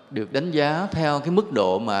được đánh giá theo cái mức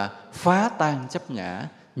độ mà phá tan chấp ngã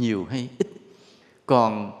nhiều hay ít.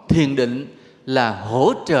 Còn thiền định là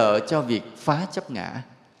hỗ trợ cho việc phá chấp ngã.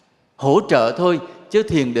 Hỗ trợ thôi, chứ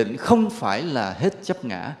thiền định không phải là hết chấp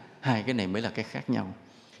ngã. Hai cái này mới là cái khác nhau.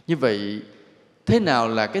 Như vậy, thế nào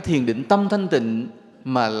là cái thiền định tâm thanh tịnh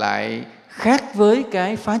mà lại khác với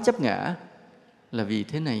cái phá chấp ngã? Là vì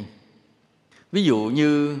thế này. Ví dụ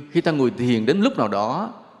như khi ta ngồi thiền đến lúc nào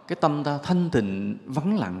đó, cái tâm ta thanh tịnh,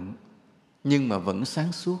 vắng lặng, nhưng mà vẫn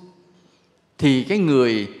sáng suốt. Thì cái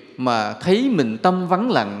người mà thấy mình tâm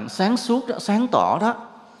vắng lặng, sáng suốt đó, sáng tỏ đó,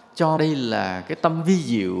 cho đây là cái tâm vi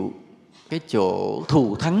diệu, cái chỗ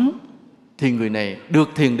thù thắng, thì người này được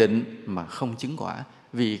thiền định mà không chứng quả.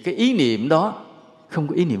 Vì cái ý niệm đó không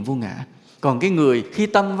có ý niệm vô ngã. Còn cái người khi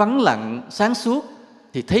tâm vắng lặng, sáng suốt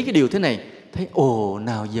thì thấy cái điều thế này, thấy ồ,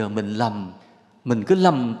 nào giờ mình lầm, mình cứ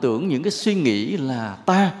lầm tưởng những cái suy nghĩ là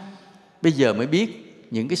ta. Bây giờ mới biết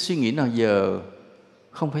những cái suy nghĩ nào giờ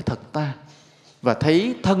không phải thật ta. Và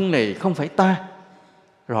thấy thân này không phải ta.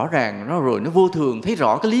 Rõ ràng nó rồi, nó vô thường, thấy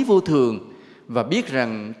rõ cái lý vô thường. Và biết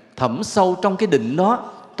rằng thẳm sâu trong cái định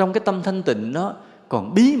đó, trong cái tâm thanh tịnh đó,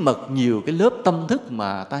 còn bí mật nhiều cái lớp tâm thức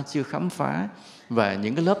mà ta chưa khám phá. Và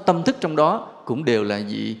những cái lớp tâm thức trong đó cũng đều là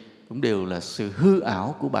gì? Cũng đều là sự hư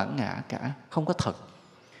ảo của bản ngã cả, không có thật.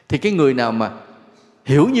 Thì cái người nào mà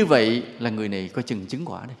hiểu như vậy là người này coi chừng chứng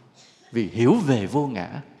quả đây. Vì hiểu về vô ngã.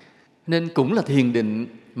 Nên cũng là thiền định,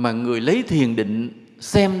 mà người lấy thiền định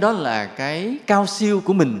xem đó là cái cao siêu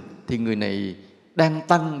của mình, thì người này đang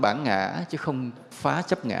tăng bản ngã chứ không phá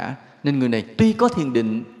chấp ngã. Nên người này tuy có thiền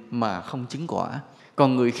định mà không chứng quả.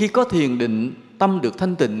 Còn người khi có thiền định, tâm được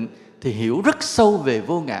thanh tịnh thì hiểu rất sâu về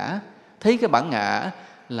vô ngã, thấy cái bản ngã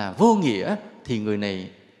là vô nghĩa, thì người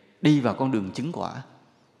này đi vào con đường chứng quả.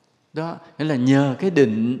 Đó, nghĩa là nhờ cái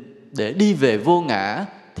định để đi về vô ngã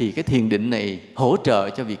thì cái thiền định này hỗ trợ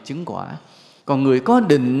cho việc chứng quả. Còn người có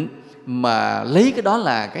định mà lấy cái đó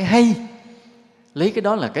là cái hay, lấy cái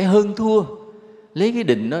đó là cái hơn thua, lấy cái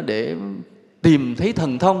định đó để tìm thấy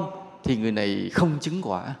thần thông, thì người này không chứng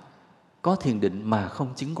quả. Có thiền định mà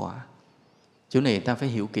không chứng quả. Chỗ này ta phải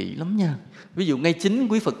hiểu kỹ lắm nha. Ví dụ ngay chính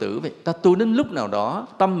quý Phật tử vậy, ta tu đến lúc nào đó,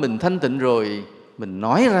 tâm mình thanh tịnh rồi, mình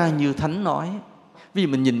nói ra như Thánh nói. Ví dụ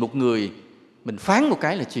mình nhìn một người, mình phán một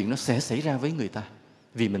cái là chuyện nó sẽ xảy ra với người ta.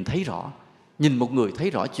 Vì mình thấy rõ, nhìn một người thấy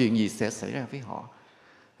rõ chuyện gì sẽ xảy ra với họ.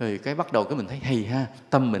 Rồi cái bắt đầu cái mình thấy hay ha,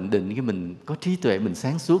 tâm mình định, cái mình có trí tuệ, mình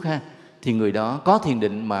sáng suốt ha. Thì người đó có thiền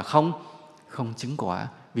định mà không chứng quả,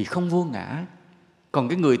 vì không vô ngã. Còn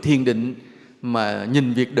cái người thiền định mà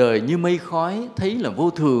nhìn việc đời như mây khói, thấy là vô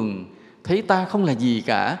thường, thấy ta không là gì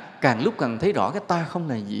cả, càng lúc càng thấy rõ cái ta không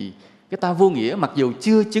là gì, cái ta vô nghĩa, mặc dù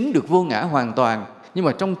chưa chứng được vô ngã hoàn toàn, nhưng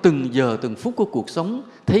mà trong từng giờ từng phút của cuộc sống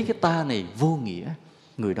thấy cái ta này vô nghĩa.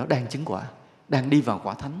 Người đó đang chứng quả, đang đi vào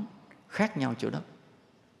quả thánh. Khác nhau chỗ đó.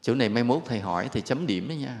 Chỗ này mai mốt thầy hỏi, thầy chấm điểm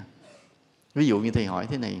đó nha. Ví dụ như thầy hỏi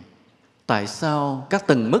thế này: tại sao các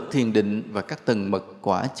tầng mức thiền định và các tầng bậc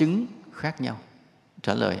quả chứng khác nhau?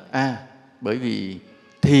 Trả lời: A. Bởi vì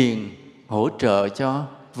thiền hỗ trợ cho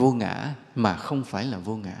vô ngã mà không phải là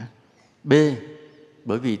vô ngã. B.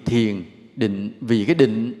 Bởi vì thiền định, vì cái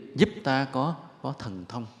định giúp ta có thần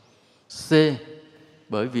thông. C.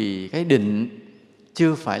 Bởi vì cái định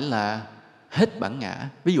chưa phải là hết bản ngã.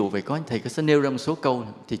 Ví dụ vậy, thầy có sẽ nêu ra một số câu,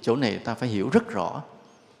 thì chỗ này ta phải hiểu rất rõ.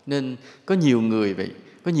 Nên có nhiều người vậy,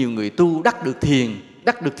 có nhiều người tu đắc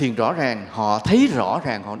được thiền rõ ràng, họ thấy rõ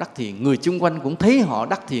ràng họ đắc thiền, người chung quanh cũng thấy họ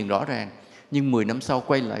đắc thiền rõ ràng, nhưng 10 năm sau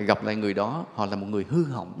quay lại gặp lại người đó, họ là một người hư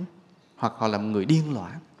hỏng, hoặc họ là một người điên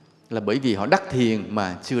loạn. là bởi vì họ đắc thiền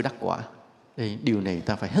mà chưa đắc quả. Đây, điều này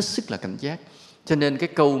ta phải hết sức là cảnh giác. Cho nên cái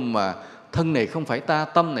câu mà thân này không phải ta,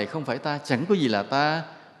 tâm này không phải ta, chẳng có gì là ta,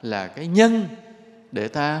 là cái nhân để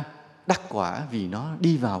ta đắc quả, vì nó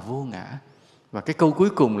đi vào vô ngã. Và cái câu cuối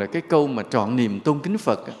cùng là cái câu mà trọn niềm tôn kính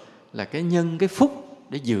Phật, là cái nhân, cái phúc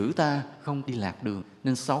để giữ ta không đi lạc đường.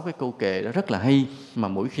 Nên 6 cái câu kệ đó rất là hay, mà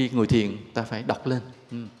mỗi khi ngồi thiền ta phải đọc lên.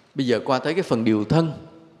 Bây giờ qua tới cái phần điều thân.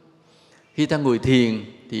 Khi ta ngồi thiền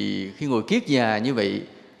thì khi ngồi kiết già như vậy,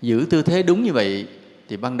 giữ tư thế đúng như vậy,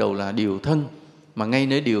 thì ban đầu là điều thân. Mà ngay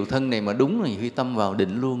nơi điều thân này mà đúng thì khi tâm vào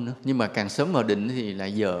định luôn nữa. Nhưng mà càng sớm vào định thì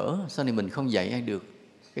lại dở, sau này mình không dạy ai được.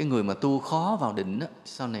 Cái người mà tu khó vào định đó,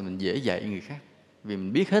 sau này mình dễ dạy người khác, vì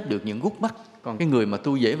mình biết hết được những gút mắt. Còn cái người mà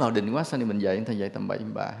tu dễ vào định quá, sau này mình dạy người ta dạy tầm bậy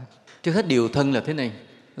bạ. Trước hết điều thân là thế này,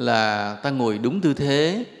 là ta ngồi đúng tư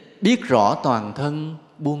thế, biết rõ toàn thân,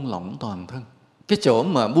 buông lỏng toàn thân. Cái chỗ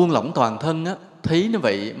mà buông lỏng toàn thân á, thấy nó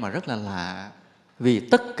vậy mà rất là lạ. Vì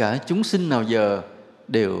tất cả chúng sinh nào giờ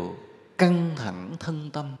đều căng thẳng thân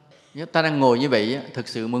tâm. Ta đang ngồi như vậy á, thực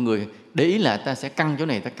sự mọi người để ý là ta sẽ căng chỗ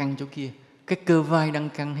này, ta căng chỗ kia. Cái cơ vai đang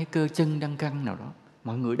căng hay cơ chân đang căng nào đó,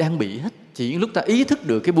 mọi người đang bị hết. Chỉ lúc ta ý thức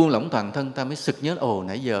được cái buông lỏng toàn thân, ta mới sực nhớ, ồ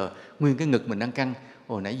nãy giờ nguyên cái ngực mình đang căng,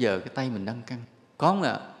 ồ nãy giờ cái tay mình đang căng. Có không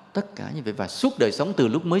ạ? Tất cả như vậy. Và suốt đời sống từ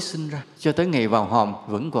lúc mới sinh ra cho tới ngày vào hòm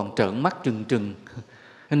vẫn còn trợn mắt trừng trừng.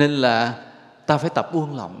 Cho nên là ta phải tập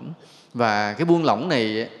buông lỏng. Và cái buông lỏng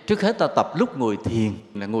này trước hết ta tập lúc ngồi thiền,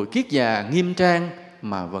 là ngồi kiết già nghiêm trang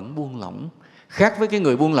mà vẫn buông lỏng. Khác với cái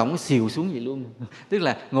người buông lỏng xìu xuống vậy luôn. Tức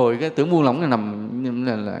là ngồi cái tưởng buông lỏng là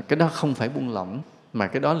nằm, là cái đó không phải buông lỏng, mà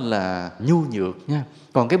cái đó là nhu nhược nha.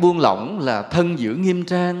 Còn cái buông lỏng là thân giữ nghiêm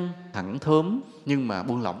trang, thẳng thớm, nhưng mà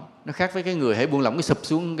buông lỏng. Nó khác với cái người hãy buông lỏng cái sụp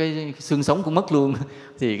xuống cái xương sống cũng mất luôn.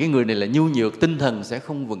 Thì cái người này là nhu nhược, tinh thần sẽ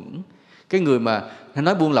không vững. Cái người mà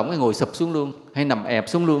nói buông lỏng cái ngồi sụp xuống luôn, hay nằm ẹp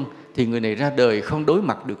xuống luôn, thì người này ra đời không đối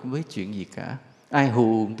mặt được với chuyện gì cả. Ai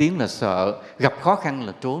hù tiếng là sợ, gặp khó khăn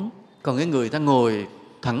là trốn. Còn cái người ta ngồi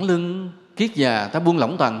thẳng lưng, kiết già, ta buông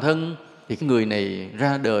lỏng toàn thân, thì cái người này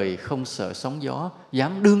ra đời không sợ sóng gió,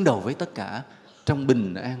 dám đương đầu với tất cả, trong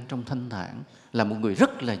bình an, trong thanh thản. Là một người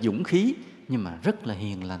rất là dũng khí, nhưng mà rất là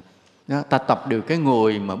hiền lành. Đó, ta tập được cái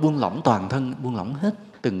ngồi mà buông lỏng toàn thân, buông lỏng hết.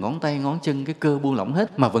 Từng ngón tay, ngón chân, cái cơ buông lỏng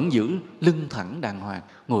hết, mà vẫn giữ lưng thẳng đàng hoàng.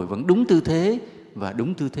 Ngồi vẫn đúng tư thế, và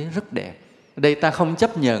đúng tư thế rất đẹp. Ở đây ta không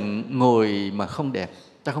chấp nhận ngồi mà không đẹp.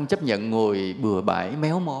 Ta không chấp nhận ngồi bừa bãi,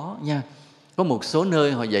 méo mó nha. Có một số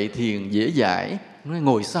nơi họ dạy thiền dễ dãi,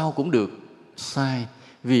 ngồi sao cũng được. Sai.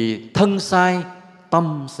 Vì thân sai,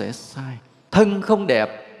 tâm sẽ sai. Thân không đẹp,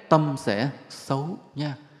 tâm sẽ xấu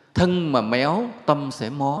nha. Thân mà méo, tâm sẽ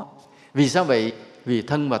mó. Vì sao vậy? Vì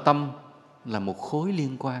thân và tâm là một khối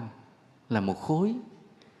liên quan, là một khối.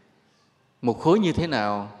 Một khối như thế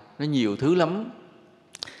nào? Nó nhiều thứ lắm.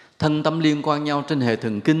 Thân tâm liên quan nhau trên hệ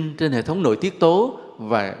thần kinh, trên hệ thống nội tiết tố,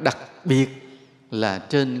 và đặc biệt là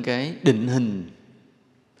trên cái định hình.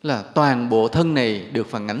 Là toàn bộ thân này được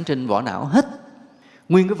phản ánh trên vỏ não hết.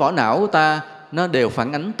 Nguyên cái vỏ não của ta nó đều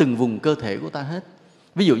phản ánh từng vùng cơ thể của ta hết.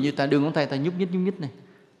 Ví dụ như ta đưa ngón tay ta nhúc nhích này,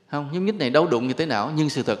 không, nhúc nhích này đâu đụng như thế nào, nhưng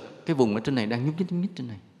sự thật cái vùng ở trên này đang nhúc nhích trên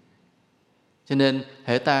này. Cho nên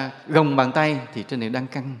hễ ta gồng bàn tay thì trên này đang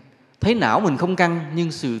căng. Thấy não mình không căng,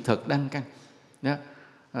 nhưng sự thật đang căng. Đó.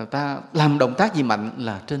 Ta làm động tác gì mạnh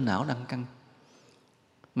là trên não đang căng.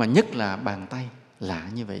 Mà nhất là bàn tay, lạ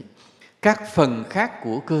như vậy. Các phần khác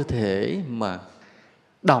của cơ thể mà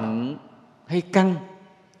động hay căng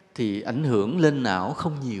thì ảnh hưởng lên não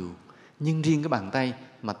không nhiều. Nhưng riêng cái bàn tay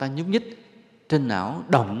mà ta nhúc nhích, trên não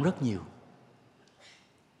động rất nhiều.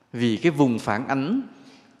 Vì cái vùng phản ánh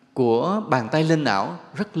của bàn tay lên não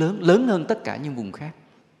rất lớn, lớn hơn tất cả những vùng khác.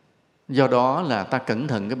 Do đó là ta cẩn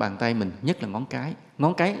thận cái bàn tay mình, nhất là ngón cái.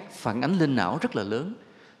 Ngón cái phản ánh lên não rất là lớn.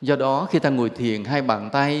 Do đó khi ta ngồi thiền, hai bàn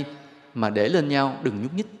tay mà để lên nhau đừng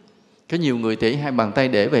nhúc nhích. Có nhiều người thì hai bàn tay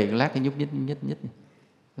để về lát cái nhúc nhích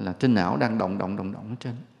là trên não đang động ở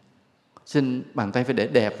trên. Xin bàn tay phải để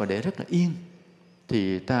đẹp và để rất là yên,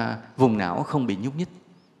 thì ta vùng não không bị nhúc nhích.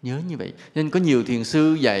 Nhớ như vậy. Nên có nhiều thiền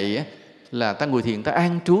sư dạy là ta ngồi thiền ta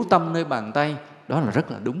an trú tâm nơi bàn tay, đó là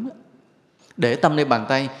rất là đúng. Để tâm nơi bàn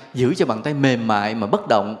tay, giữ cho bàn tay mềm mại mà bất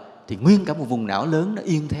động, thì nguyên cả một vùng não lớn nó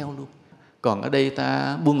yên theo luôn. Còn ở đây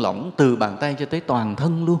ta buông lỏng từ bàn tay cho tới toàn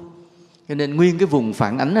thân luôn. Cho nên nguyên cái vùng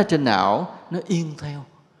phản ánh ở trên não nó yên theo.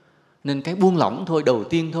 Nên cái buông lỏng thôi, đầu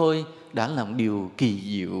tiên thôi, đã là một điều kỳ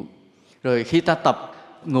diệu. Rồi khi ta tập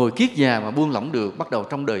ngồi kiết già mà buông lỏng được, bắt đầu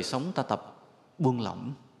trong đời sống ta tập buông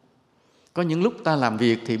lỏng. Có những lúc ta làm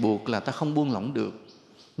việc thì buộc là ta không buông lỏng được.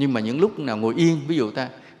 Nhưng mà những lúc nào ngồi yên, ví dụ ta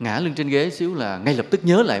ngã lưng trên ghế xíu là ngay lập tức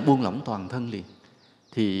nhớ lại buông lỏng toàn thân liền.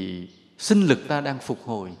 Thì sinh lực ta đang phục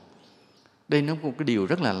hồi. Đây nó có một cái điều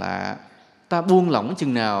rất là lạ. Ta buông lỏng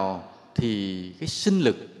chừng nào thì cái sinh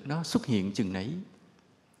lực nó xuất hiện chừng nấy.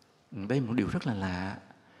 Đây là một điều rất là lạ.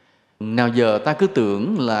 Nào giờ ta cứ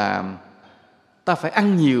tưởng là ta phải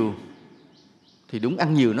ăn nhiều, thì đúng,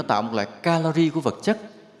 ăn nhiều nó tạo một loại calorie của vật chất.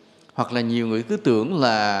 Hoặc là nhiều người cứ tưởng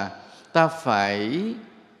là ta phải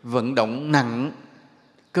vận động nặng,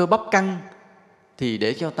 cơ bắp căng, thì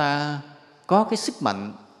để cho ta có cái sức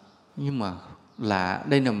mạnh. Nhưng mà lạ,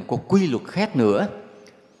 đây là một quy luật khác nữa,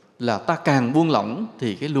 là ta càng buông lỏng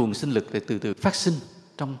thì cái luồng sinh lực từ từ phát sinh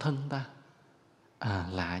trong thân ta.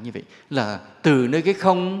 Lạ như vậy, là từ nơi cái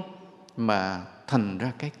không mà thành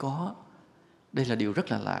ra cái có. Đây là điều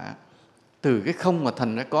rất là lạ. Từ cái không mà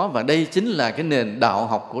thành ra có, và đây chính là cái nền đạo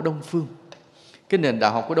học của Đông Phương. Cái nền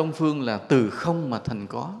đạo học của Đông Phương là từ không mà thành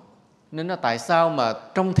có. Nên là tại sao mà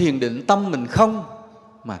trong thiền định tâm mình không,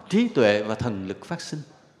 mà trí tuệ và thần lực phát sinh.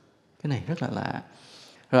 Cái này rất là lạ.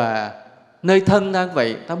 Và nơi thân ta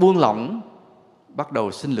vậy, ta buông lỏng, bắt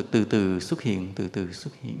đầu sinh lực từ từ xuất hiện, từ từ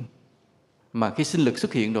xuất hiện. Mà khi sinh lực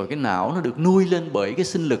xuất hiện rồi, cái não nó được nuôi lên bởi cái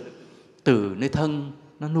sinh lực từ nơi thân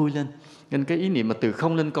nó nuôi lên. Nên cái ý niệm mà từ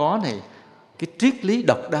không lên có này, cái triết lý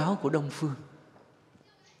độc đáo của Đông Phương.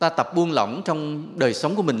 Ta tập buông lỏng trong đời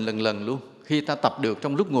sống của mình lần lần luôn. Khi ta tập được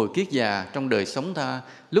trong lúc ngồi kiết già, trong đời sống ta,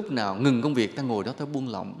 lúc nào ngừng công việc ta ngồi đó ta buông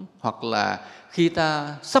lỏng. Hoặc là khi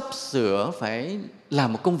ta sắp sửa phải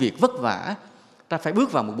làm một công việc vất vả, ta phải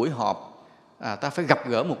bước vào một buổi họp, ta phải gặp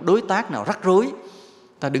gỡ một đối tác nào rắc rối,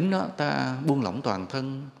 ta đứng đó, ta buông lỏng toàn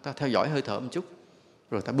thân, ta theo dõi hơi thở một chút,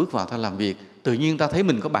 rồi ta bước vào ta làm việc. Tự nhiên ta thấy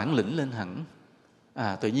mình có bản lĩnh lên hẳn.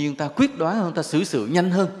 Tự nhiên ta quyết đoán hơn, ta xử sự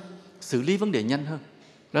nhanh hơn, xử lý vấn đề nhanh hơn.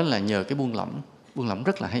 Đó là nhờ cái buông lỏng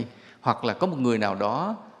rất là hay. Hoặc là có một người nào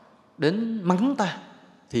đó đến mắng ta,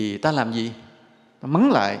 thì ta làm gì? Ta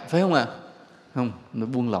mắng lại, phải không ạ? Không, nó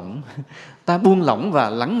buông lỏng. Ta buông lỏng và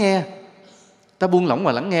lắng nghe. Ta buông lỏng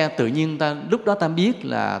và lắng nghe, tự nhiên lúc đó ta biết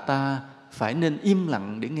là ta phải nên im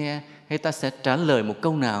lặng để nghe, hay ta sẽ trả lời một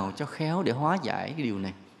câu nào cho khéo để hóa giải cái điều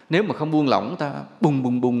này. Nếu mà không buông lỏng, ta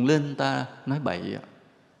bùng lên, ta nói bậy,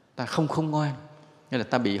 ta không ngoan, hay là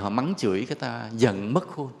ta bị họ mắng chửi, cái ta giận mất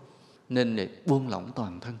khôn. Nên để buông lỏng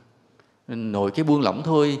toàn thân. Nên nội cái buông lỏng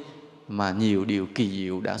thôi mà nhiều điều kỳ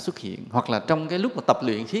diệu đã xuất hiện. Hoặc là trong cái lúc mà tập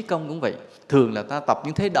luyện khí công cũng vậy. Thường là ta tập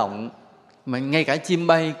những thế động, mà ngay cả chim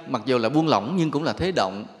bay, mặc dù là buông lỏng nhưng cũng là thế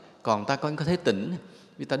động. Còn ta có thế tĩnh,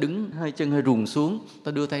 vì ta đứng hai chân hơi ruồng xuống,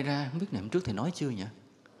 ta đưa tay ra. Không biết ngày hôm trước thầy nói chưa nhỉ?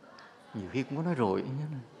 Nhiều khi cũng có nói rồi.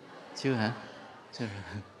 Chưa hả? Chưa.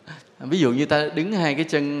 Ví dụ như ta đứng hai cái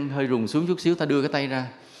chân hơi ruồng xuống chút xíu, ta đưa cái tay ra,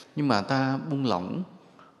 nhưng mà ta buông lỏng.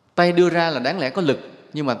 Tay đưa ra là đáng lẽ có lực,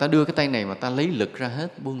 nhưng mà ta đưa cái tay này mà ta lấy lực ra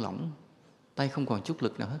hết, buông lỏng. Tay không còn chút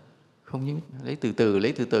lực nào hết. Không như lấy từ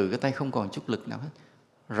từ, cái tay không còn chút lực nào hết.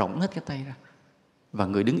 Rỗng hết cái tay ra. Và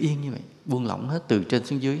người đứng yên như vậy, buông lỏng hết từ trên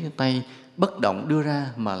xuống dưới, tay bất động đưa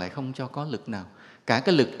ra mà lại không cho có lực nào. Cả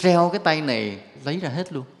cái lực treo cái tay này lấy ra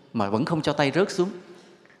hết luôn, mà vẫn không cho tay rớt xuống.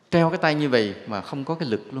 Treo cái tay như vậy mà không có cái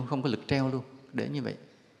lực luôn, không có lực treo luôn, để như vậy.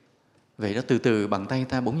 Vậy đó, từ từ bàn tay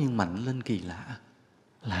ta bỗng nhiên mạnh lên kỳ lạ.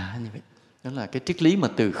 Lạ như vậy. Đó là cái triết lý mà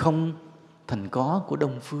từ không thành có của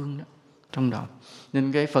Đông Phương đó, trong đó.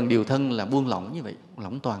 Nên cái phần điều thân là buông lỏng như vậy,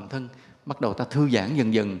 lỏng toàn thân. Bắt đầu ta thư giãn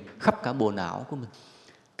dần dần khắp cả bộ não của mình.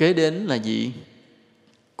 Kế đến là gì?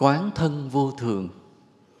 Quán thân vô thường.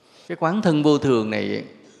 Cái quán thân vô thường này,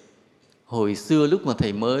 hồi xưa lúc mà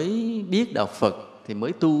thầy mới biết đạo Phật, thì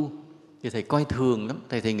mới tu, thì thầy coi thường lắm.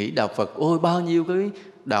 Thầy nghĩ đạo Phật, ôi bao nhiêu cái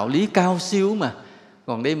đạo lý cao siêu mà.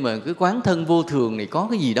 Còn đây mà cái quán thân vô thường này có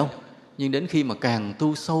cái gì đâu. Nhưng đến khi mà càng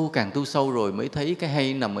tu sâu rồi mới thấy cái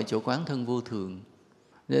hay nằm ở chỗ quán thân vô thường.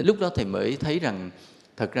 Lúc đó thầy mới thấy rằng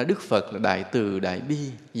thật ra Đức Phật là đại từ, đại bi,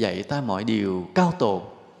 dạy ta mọi điều cao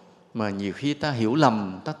tột. Mà nhiều khi ta hiểu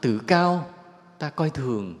lầm, ta tự cao, ta coi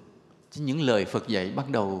thường. Chứ những lời Phật dạy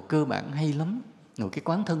ban đầu cơ bản hay lắm. Ngồi cái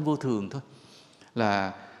quán thân vô thường thôi.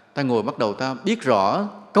 Là ta ngồi bắt đầu ta biết rõ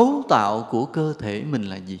cấu tạo của cơ thể mình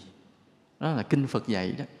là gì. Đó là kinh Phật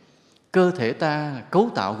dạy đó. Cơ thể ta cấu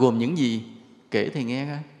tạo gồm những gì? Kể thầy nghe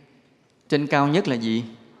coi. Trên cao nhất là gì?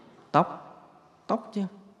 Tóc chứ.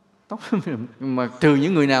 Tóc mà trừ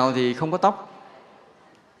những người nào thì không có tóc.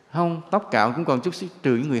 Không, tóc cạo cũng còn chút xíu,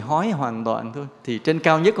 trừ những người hói hoàn toàn thôi. Thì trên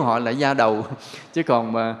cao nhất của họ là da đầu. Chứ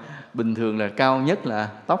còn mà bình thường là cao nhất là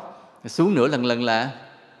tóc. Xuống nữa lần là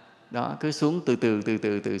đó, cứ xuống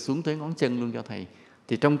từ xuống tới ngón chân luôn cho thầy.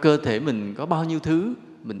 Thì trong cơ thể mình có bao nhiêu thứ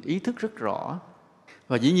mình ý thức rất rõ.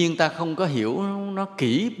 Và dĩ nhiên ta không có hiểu nó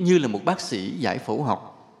kỹ như là một bác sĩ giải phẫu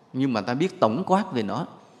học, nhưng mà ta biết tổng quát về nó.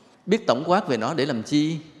 Biết tổng quát về nó để làm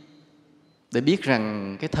chi? Để biết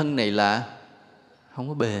rằng cái thân này là không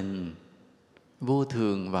có bền, vô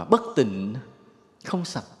thường và bất tịnh, không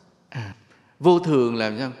sạch. Vô thường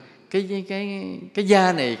là sao? Cái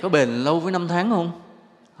da này có bền lâu với năm tháng không?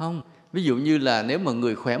 Không. Ví dụ như là nếu mà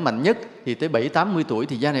người khỏe mạnh nhất thì tới 70-80 tuổi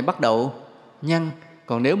thì da này bắt đầu nhăn.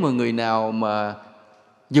 Còn nếu mà người nào mà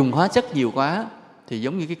dùng hóa chất nhiều quá thì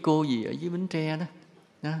giống như cái cô gì ở dưới Bến Tre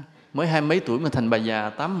đó, mới 20 mấy tuổi mà thành bà già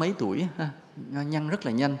 80 mấy tuổi, nhăn rất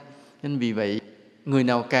là nhanh. Nên vì vậy người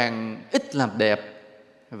nào càng ít làm đẹp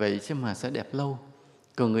vậy chứ mà sẽ đẹp lâu.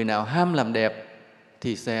 Còn người nào ham làm đẹp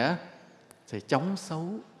thì sẽ chóng xấu.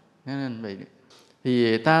 Nên vậy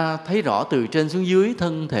thì ta thấy rõ từ trên xuống dưới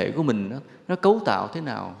thân thể của mình nó cấu tạo thế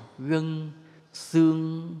nào: gân,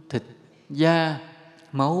 xương, thịt, da,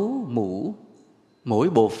 máu, mủ. Mỗi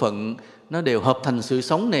bộ phận nó đều hợp thành sự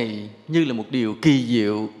sống này như là một điều kỳ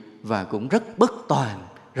diệu và cũng rất bất toàn,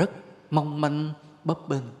 rất mong manh, bấp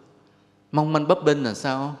bênh. Mong manh bấp bênh là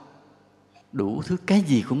sao? Đủ thứ cái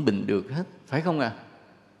gì cũng bệnh được hết, phải không ạ?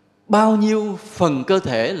 Bao nhiêu phần cơ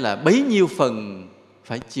thể là bấy nhiêu phần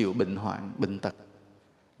phải chịu bệnh hoạn, bệnh tật.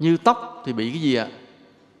 Như tóc thì bị cái gì ạ?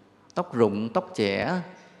 Tóc rụng, tóc chẻ,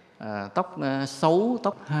 tóc xấu,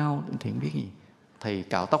 tóc hao, thì không biết gì. Thầy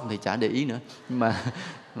cạo tóc thì chả để ý nữa. Nhưng mà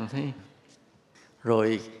thấy.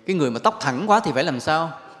 Rồi cái người mà tóc thẳng quá thì phải làm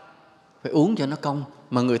sao? Phải uống cho nó cong.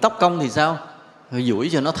 Mà người tóc cong thì sao? Phải duỗi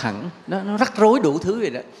cho nó thẳng. Nó rắc rối đủ thứ vậy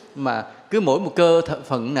đó. Mà cứ mỗi một cơ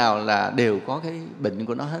phận nào là đều có cái bệnh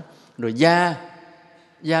của nó hết. Rồi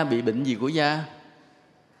da bị bệnh gì của da?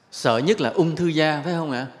 Sợ nhất là ung thư da, phải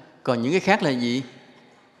không ạ? Còn những cái khác là gì?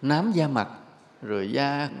 Nám da mặt, rồi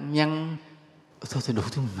da nhăn. Thôi đủ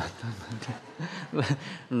thứ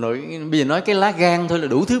bây giờ nói cái lá gan thôi là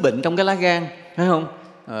đủ thứ bệnh trong cái lá gan, phải không?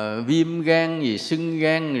 Viêm gan gì, sưng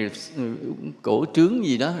gan, rồi cổ trướng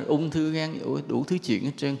gì đó, ung thư gan, đủ thứ chuyện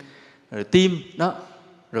hết trơn. Rồi tim đó,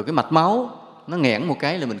 rồi cái mạch máu nó nghẽn một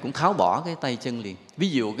cái là mình cũng tháo bỏ cái tay chân liền. Ví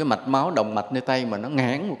dụ cái mạch máu động mạch nơi tay mà nó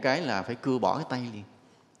nghẽn một cái là phải cưa bỏ cái tay liền.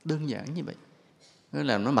 Đơn giản như vậy. Nó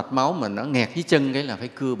là nó mạch máu mà nó nghẹt với chân cái là phải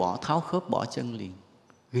cưa bỏ, tháo khớp bỏ chân liền.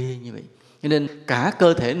 Ghê như vậy. Cho nên cả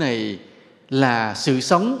cơ thể này là sự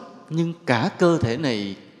sống, nhưng cả cơ thể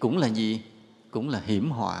này cũng là gì? Cũng là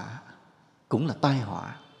hiểm họa, cũng là tai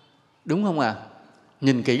họa. Đúng không ạ?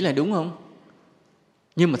 Nhìn kỹ là đúng không?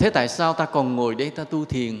 Nhưng mà thế tại sao ta còn ngồi đây ta tu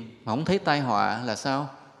thiền mà không thấy tai họa là sao?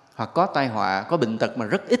 Hoặc có tai họa, có bệnh tật mà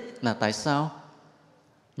rất ít là tại sao?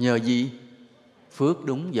 Nhờ gì? Phước,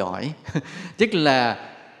 đúng, giỏi. Tức là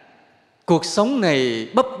cuộc sống này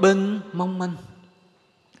bấp bênh mong manh,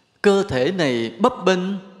 cơ thể này bấp bênh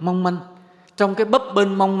mong manh. Trong cái bấp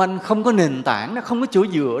bênh mong manh không có nền tảng, nó không có chỗ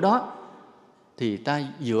dựa đó, thì ta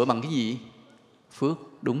dựa bằng cái gì? Phước,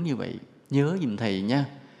 đúng như vậy. Nhớ giùm Thầy nha.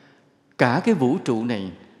 Cả cái vũ trụ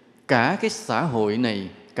này, cả cái xã hội này,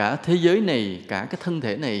 cả thế giới này, cả cái thân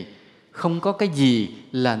thể này, không có cái gì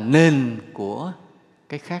là nền của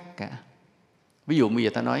cái khác cả. Ví dụ bây giờ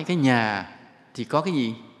ta nói cái nhà thì có cái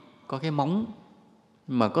gì? Có cái móng.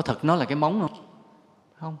 Mà có thật nó là cái móng không?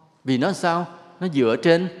 Không. Vì nó sao? Nó dựa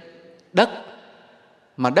trên đất.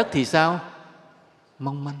 Mà đất thì sao?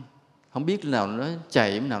 Mong manh. Không biết nào nó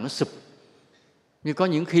chảy, nào nó sụp. Nhưng có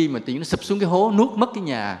những khi mà tự nhiên nó sụp xuống cái hố, nuốt mất cái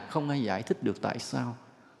nhà, không ai giải thích được tại sao.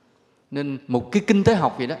 Nên một cái kinh tế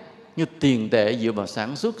học vậy đó, như tiền tệ dựa vào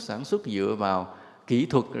sản xuất dựa vào kỹ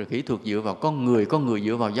thuật, rồi kỹ thuật dựa vào con người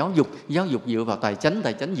dựa vào giáo dục dựa vào tài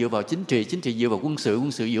chánh dựa vào chính trị dựa vào quân sự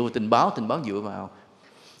dựa vào tình báo dựa vào.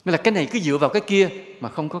 Nghĩa là cái này cứ dựa vào cái kia mà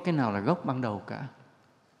không có cái nào là gốc ban đầu cả.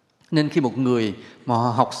 Nên khi một người mà họ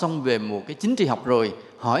học xong về một cái chính trị học rồi,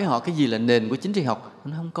 hỏi họ cái gì là nền của chính trị học,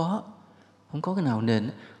 nó không có cái nào nền.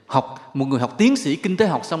 Một người học tiến sĩ kinh tế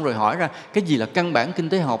học xong rồi hỏi ra cái gì là căn bản kinh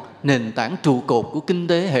tế học, nền tảng trụ cột của kinh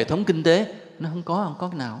tế, hệ thống kinh tế, nó không có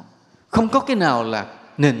cái nào. Không có cái nào là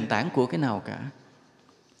nền tảng của cái nào cả.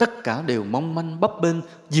 Tất cả đều mong manh bấp bênh,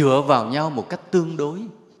 dựa vào nhau một cách tương đối.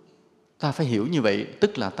 Ta phải hiểu như vậy,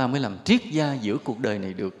 tức là ta mới làm triết gia giữa cuộc đời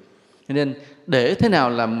này được. Nên để thế nào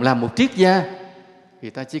làm một triết gia thì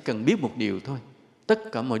ta chỉ cần biết một điều thôi.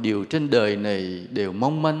 Tất cả mọi điều trên đời này đều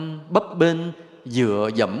mong manh, bấp bênh, dựa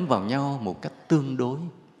dẫm vào nhau một cách tương đối.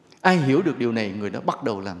 Ai hiểu được điều này, người đó bắt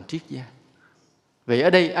đầu làm triết gia. Vậy ở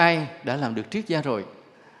đây ai đã làm được triết gia rồi?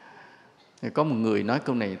 Có một người nói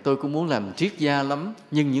câu này: tôi cũng muốn làm triết gia lắm,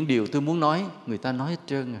 nhưng những điều tôi muốn nói, người ta nói hết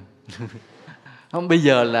trơn à. Không, bây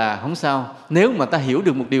giờ là không sao. Nếu mà ta hiểu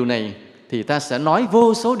được một điều này, thì ta sẽ nói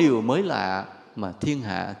vô số điều mới lạ mà thiên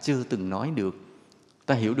hạ chưa từng nói được.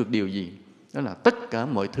 Ta hiểu được điều gì? Đó là tất cả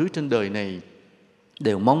mọi thứ trên đời này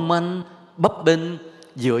đều mong manh, bấp bênh,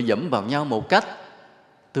 dựa dẫm vào nhau một cách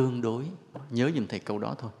tương đối. Nhớ giùm Thầy câu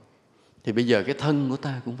đó thôi. Thì bây giờ cái thân của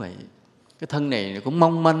ta cũng vậy. Cái thân này cũng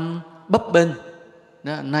mong manh, bấp bênh.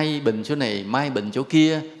 Đó, nay bệnh chỗ này, mai bệnh chỗ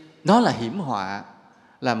kia. Nó là hiểm họa.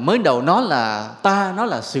 Là mới đầu nó là ta, nó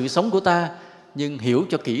là sự sống của ta. Nhưng hiểu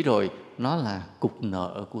cho kỹ rồi, nó là cục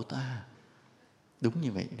nợ của ta. Đúng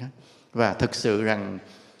như vậy đó. Và thực sự rằng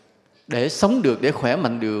để sống được, để khỏe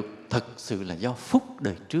mạnh được, thật sự là do phúc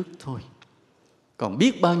đời trước thôi. Còn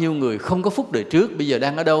biết bao nhiêu người không có phúc đời trước, bây giờ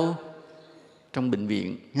đang ở đâu? Trong bệnh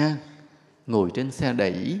viện nha, ngồi trên xe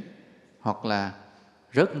đẩy, hoặc là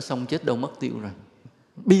rớt sông chết đâu mất tiêu rồi.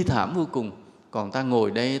 Bi thảm vô cùng. Còn ta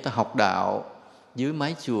ngồi đây, ta học đạo dưới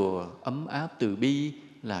mái chùa ấm áp từ bi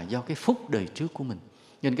là do cái phúc đời trước của mình.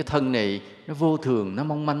 Nên cái thân này nó vô thường, nó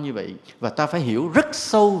mong manh như vậy. Và ta phải hiểu rất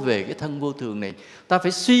sâu về cái thân vô thường này. Ta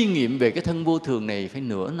phải suy nghiệm về cái thân vô thường này phải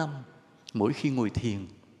nửa năm mỗi khi ngồi thiền.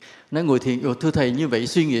 Nói ngồi thiền, thưa Thầy như vậy,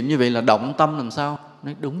 suy nghiệm như vậy là động tâm làm sao?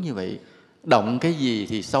 Nói đúng như vậy. Động cái gì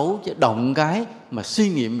thì xấu, chứ động cái mà suy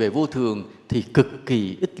nghiệm về vô thường thì cực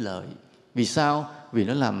kỳ ích lợi. Vì sao? Vì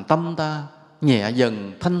nó làm tâm ta nhẹ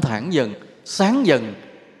dần, thanh thản dần, sáng dần.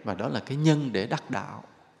 Và đó là cái nhân để đắc đạo.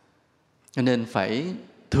 Cho nên phải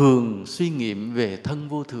thường suy nghiệm về thân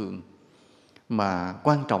vô thường. Mà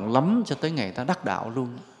quan trọng lắm cho tới ngày ta đắc đạo luôn.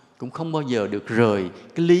 Cũng không bao giờ được rời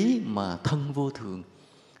cái lý mà thân vô thường.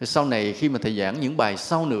 Sau này khi mà Thầy giảng những bài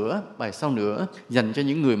sau nữa dành cho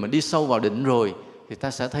những người mà đi sâu vào định rồi, thì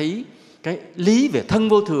ta sẽ thấy cái lý về thân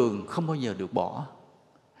vô thường không bao giờ được bỏ.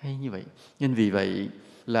 Hay như vậy. Nên vì vậy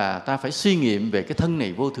là ta phải suy nghiệm về cái thân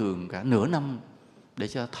này vô thường cả nửa năm để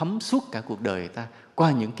cho thấm suốt cả cuộc đời ta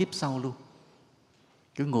qua những kiếp sau luôn.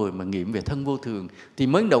 Cứ ngồi mà nghiệm về thân vô thường. Thì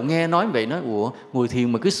mới đầu nghe nói vậy, nói ủa ngồi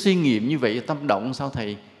thiền mà cứ suy nghiệm như vậy tâm động sao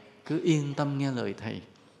Thầy? Cứ yên tâm nghe lời Thầy.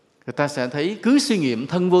 Người ta sẽ thấy cứ suy nghiệm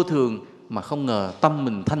thân vô thường mà không ngờ tâm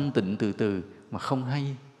mình thanh tịnh từ từ mà không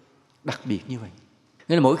hay. Đặc biệt như vậy.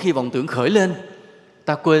 Nên là mỗi khi vọng tưởng khởi lên,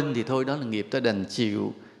 ta quên thì thôi, đó là nghiệp ta đành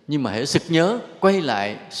chịu. Nhưng mà hễ sực nhớ, quay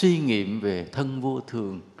lại suy nghiệm về thân vô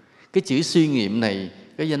thường. Cái chữ suy nghiệm này,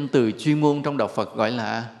 cái danh từ chuyên môn trong đạo Phật gọi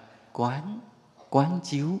là quán, quán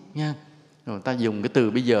chiếu nha. Rồi ta dùng cái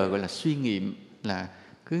từ bây giờ gọi là suy nghiệm, là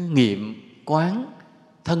cứ nghiệm, quán.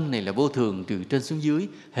 Thân này là vô thường từ trên xuống dưới.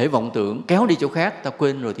 Hễ vọng tưởng kéo đi chỗ khác, ta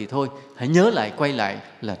quên rồi thì thôi. Hãy nhớ lại, quay lại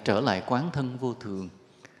là trở lại quán thân vô thường.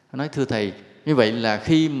 Nói thưa Thầy, như vậy là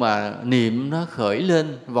khi mà niệm nó khởi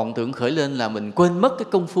lên, vọng tưởng khởi lên là mình quên mất cái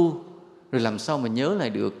công phu. Rồi làm sao mà nhớ lại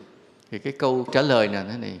được? Thì cái câu trả lời là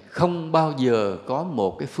thế này: không bao giờ có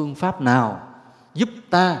một cái phương pháp nào giúp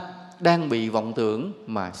ta đang bị vọng tưởng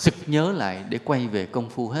mà sực nhớ lại để quay về công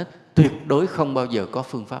phu hết. Tuyệt đối không bao giờ có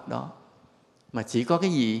phương pháp đó. Mà chỉ có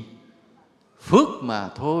cái gì? Phước mà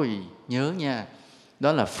thôi, nhớ nha.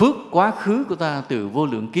 Đó là phước quá khứ của ta từ vô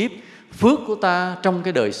lượng kiếp. Phước của ta trong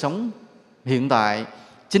cái đời sống hiện tại.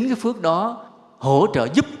 Chính cái phước đó hỗ trợ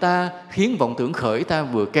giúp ta, khiến vọng tưởng khởi ta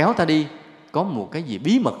vừa kéo ta đi. Có một cái gì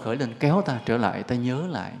bí mật khởi lên kéo ta trở lại, ta nhớ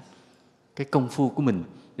lại cái công phu của mình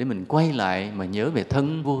để mình quay lại mà nhớ về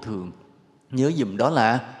thân vô thường. Nhớ dùm đó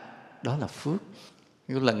là phước.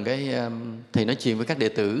 Cái lần Thầy nói chuyện với các đệ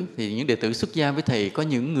tử, thì những đệ tử xuất gia với Thầy có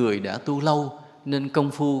những người đã tu lâu nên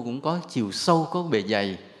công phu cũng có chiều sâu, có bề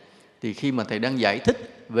dày. Thì khi mà Thầy đang giải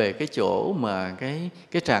thích về cái chỗ mà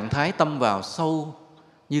cái trạng thái tâm vào sâu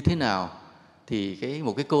như thế nào, thì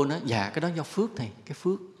một cái cô nói dạ cái đó do phước Thầy, cái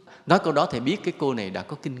phước. Nói câu đó Thầy biết cái cô này đã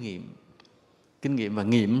có kinh nghiệm và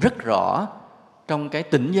nghiệm rất rõ trong cái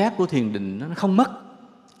tỉnh giác của thiền định, nó không mất.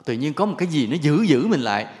 Tự nhiên có một cái gì nó giữ mình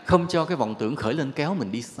lại, không cho cái vọng tưởng khởi lên kéo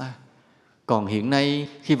mình đi xa. Còn hiện nay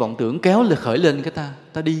khi vọng tưởng kéo lên khởi lên cái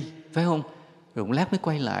ta đi, phải không? Rồi một lát mới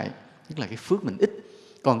quay lại, tức là cái phước mình ít.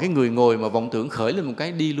 Còn cái người ngồi mà vọng tưởng khởi lên một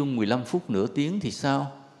cái đi luôn 15 phút, nửa tiếng thì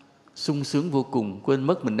sao? Sung sướng vô cùng, quên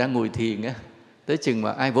mất mình đang ngồi thiền á. Tới chừng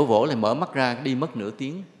mà ai vỗ lại mở mắt ra đi mất nửa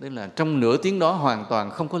tiếng. Tức là trong nửa tiếng đó hoàn toàn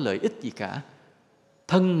không có lợi ích gì cả.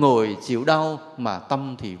 Thân ngồi chịu đau mà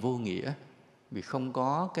tâm thì vô nghĩa. Vì không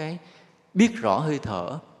có cái biết rõ hơi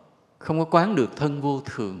thở, không có quán được thân vô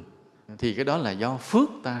thường, thì cái đó là do phước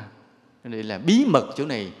ta. Đây là bí mật chỗ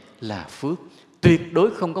này là phước. Tuyệt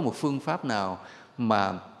đối không có một phương pháp nào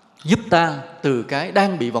mà giúp ta từ cái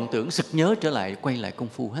đang bị vọng tưởng sực nhớ trở lại, quay lại công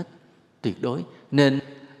phu hết. Tuyệt đối. Nên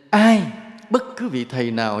ai, bất cứ vị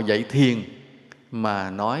thầy nào dạy thiền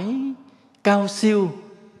mà nói cao siêu,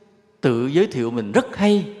 tự giới thiệu mình rất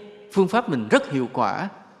hay, phương pháp mình rất hiệu quả,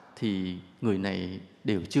 thì người này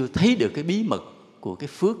đều chưa thấy được cái bí mật của cái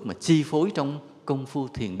phước mà chi phối trong công phu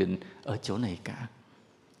thiền định ở chỗ này cả.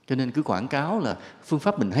 Cho nên cứ quảng cáo là phương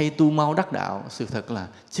pháp mình hay tu mau đắc đạo, sự thật là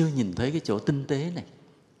chưa nhìn thấy cái chỗ tinh tế này.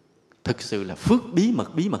 Thực sự là phước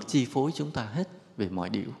bí mật chi phối chúng ta hết về mọi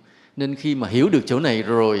điều. Nên khi mà hiểu được chỗ này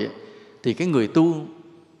rồi thì cái người tu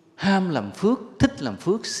ham làm phước, thích làm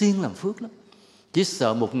phước, siêng làm phước lắm. Chỉ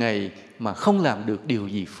sợ một ngày mà không làm được điều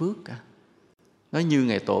gì phước cả. Nói như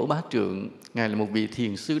Ngài Tổ Bá Trượng, Ngài là một vị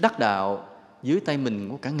thiền sư đắc đạo, dưới tay mình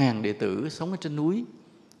có cả ngàn đệ tử sống ở trên núi,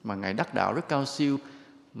 mà Ngài đắc đạo rất cao siêu,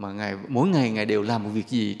 mà Ngài mỗi ngày Ngài đều làm một việc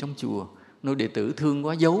gì trong chùa. Nôi đệ tử thương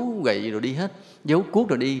quá, giấu gậy rồi đi hết, giấu cuốc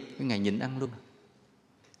rồi đi, cái Ngài nhịn ăn luôn.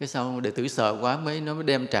 Cái sau đệ tử sợ quá nó mới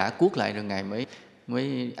đem trả cuốc lại, rồi Ngài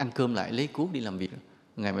mới ăn cơm lại, lấy cuốc đi làm việc.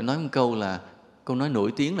 Ngài mới nói một câu là, câu nói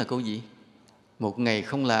nổi tiếng là câu gì? Một ngày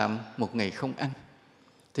không làm, một ngày không ăn.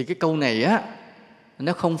 Thì cái câu này á,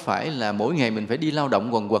 nó không phải là mỗi ngày mình phải đi lao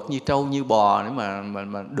động quần quật như trâu như bò để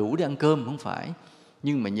mà đủ để ăn cơm, không phải.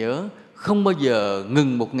 Nhưng mà nhớ, không bao giờ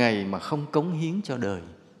ngừng một ngày mà không cống hiến cho đời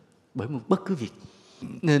bởi một bất cứ việc.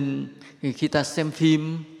 Nên khi ta xem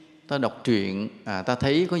phim, ta đọc truyện, ta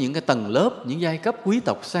thấy có những cái tầng lớp, những giai cấp quý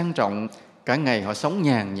tộc sang trọng, cả ngày họ sống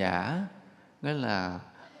nhàn nhã, đó là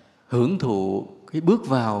hưởng thụ. Khi bước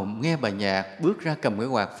vào nghe bài nhạc, bước ra cầm cái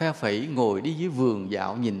quạt phe phẩy, ngồi đi dưới vườn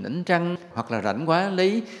dạo nhìn ánh trăng, hoặc là rảnh quá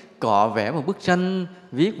lấy cọ vẽ một bức tranh,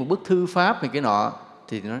 viết một bức thư pháp này cái nọ,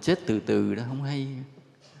 thì nó chết từ từ đó, không hay.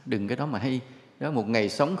 Đừng cái đó mà hay. Đó, một ngày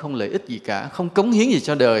sống không lợi ích gì cả, không cống hiến gì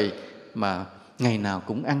cho đời, mà ngày nào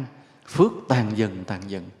cũng ăn, phước tàn dần tàn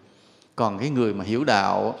dần. Còn cái người mà hiểu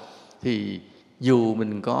đạo thì dù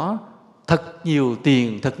mình có thật nhiều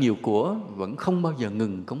tiền, thật nhiều của, vẫn không bao giờ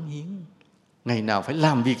ngừng cống hiến. Ngày nào phải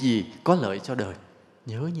làm việc gì có lợi cho đời,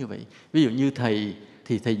 nhớ như vậy. Ví dụ như thầy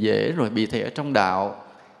thì thầy dễ rồi, bị thầy ở trong đạo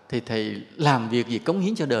thì thầy làm việc gì cống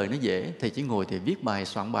hiến cho đời nó dễ. Thầy chỉ ngồi thầy viết bài,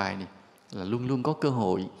 soạn bài này là luôn luôn có cơ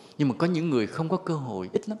hội. Nhưng mà có những người không có cơ hội,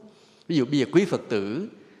 ít lắm. Ví dụ bây giờ quý Phật tử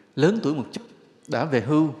lớn tuổi một chút, đã về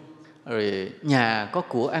hưu, rồi nhà có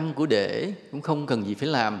của ăn của để, cũng không cần gì phải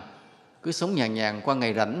làm, cứ sống nhàn nhàn, qua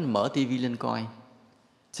ngày rảnh mở tivi lên coi.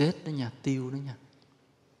 Chết đó nha, tiêu đó nha.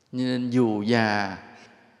 Nên dù già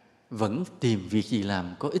vẫn tìm việc gì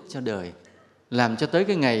làm có ích cho đời, làm cho tới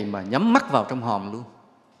cái ngày mà nhắm mắt vào trong hòm luôn.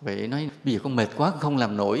 Vậy nói bây giờ con mệt quá, con không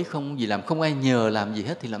làm nổi, không gì làm, không ai nhờ làm gì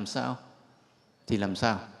hết thì làm sao? Thì làm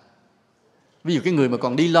sao? Ví dụ cái người mà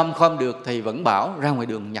còn đi lom khom được, thầy vẫn bảo ra ngoài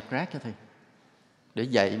đường nhặt rác cho thầy, để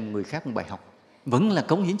dạy người khác một bài học, vẫn là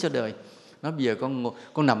cống hiến cho đời. Nói bây giờ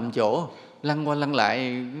con nằm chỗ lăn qua lăn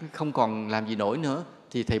lại không còn làm gì nổi nữa,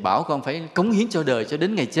 thì thầy bảo con phải cống hiến cho đời cho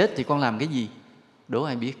đến ngày chết, thì con làm cái gì? Đố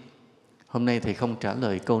ai biết. Hôm nay thầy không trả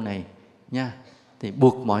lời câu này nha, thì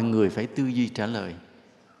buộc mọi người phải tư duy trả lời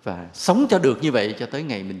và sống cho được như vậy cho tới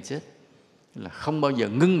ngày mình chết, là không bao giờ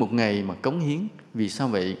ngưng một ngày mà cống hiến. Vì sao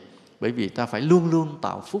vậy? Bởi vì ta phải luôn luôn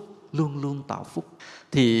tạo phúc, luôn luôn tạo phúc.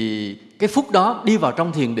 Thì cái phúc đó đi vào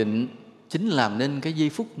trong thiền định chính làm nên cái giây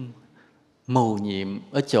phút mầu nhiệm,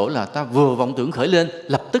 ở chỗ là ta vừa vọng tưởng khởi lên,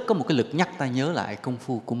 lập tức có một cái lực nhắc ta nhớ lại công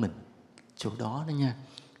phu của mình. Chỗ đó đó nha.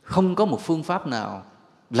 Không có một phương pháp nào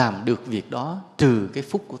làm được việc đó trừ cái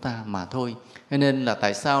phúc của ta mà thôi. Cho nên là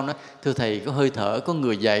tại sao nó, thưa thầy, có hơi thở, có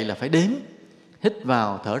người dạy là phải đếm. Hít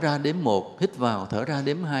vào thở ra đếm 1, hít vào thở ra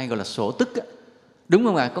đếm 2, gọi là sổ tức á. Đúng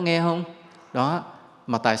không ạ? Có nghe không? Đó.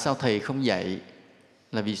 Mà tại sao thầy không dạy?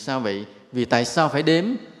 Là vì sao vậy? Vì tại sao phải đếm?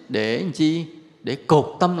 Để làm chi? Để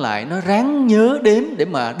cột tâm lại, nó ráng nhớ đếm để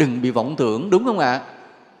mà đừng bị vọng tưởng, đúng không ạ?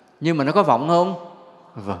 Nhưng mà nó có vọng không?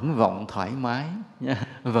 Vẫn vọng thoải mái,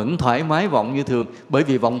 vẫn thoải mái vọng như thường. Bởi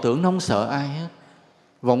vì vọng tưởng nó không sợ ai hết.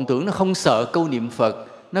 Vọng tưởng nó không sợ câu niệm Phật,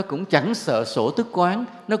 nó cũng chẳng sợ sổ tức quán,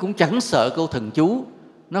 nó cũng chẳng sợ câu thần chú,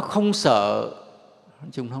 nó không sợ, nói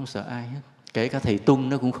chung nó không sợ ai hết. Kể cả thầy Tuân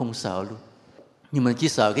nó cũng không sợ luôn. Nhưng mà chỉ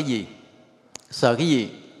sợ cái gì? Sợ cái gì?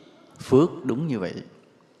 Phước, đúng như vậy.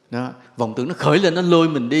 Đó, vọng tưởng nó khởi lên, nó lôi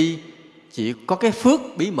mình đi. Chỉ có cái phước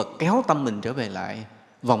bí mật kéo tâm mình trở về lại.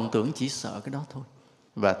 Vọng tưởng chỉ sợ cái đó thôi.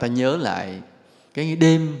 Và ta nhớ lại cái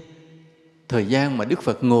đêm, thời gian mà Đức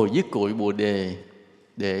Phật ngồi dưới cội Bồ Đề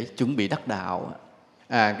để chuẩn bị đắc đạo.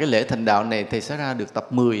 Cái lễ thành đạo này thầy sẽ ra được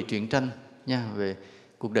tập 10 truyện tranh nha, về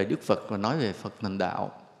cuộc đời Đức Phật và nói về Phật thành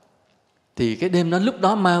đạo. Thì cái đêm đó, lúc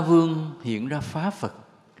đó ma vương hiện ra phá Phật,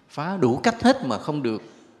 phá đủ cách hết mà không được.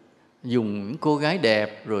 Dùng những cô gái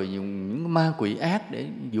đẹp, rồi dùng những ma quỷ ác để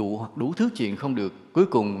dụ, hoặc đủ thứ chuyện không được. Cuối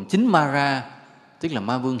cùng chính ma ra, tức là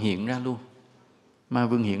ma vương hiện ra luôn. Ma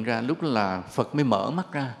vương hiện ra, lúc đó là Phật mới mở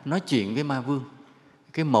mắt ra nói chuyện với ma vương.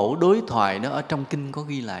 Cái mẫu đối thoại đó ở trong kinh có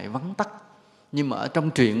ghi lại vắn tắt, nhưng mà ở trong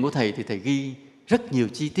truyện của thầy thì thầy ghi rất nhiều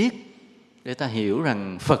chi tiết để ta hiểu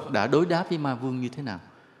rằng Phật đã đối đáp với ma vương như thế nào,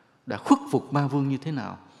 đã khuất phục ma vương như thế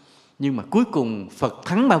nào. Nhưng mà cuối cùng Phật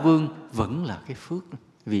thắng ma vương vẫn là cái phước.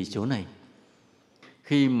 Vì chỗ này,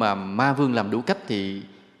 khi mà ma vương làm đủ cách thì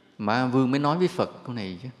ma vương mới nói với Phật câu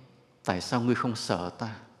này chứ: tại sao ngươi không sợ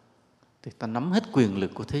ta? Thì ta nắm hết quyền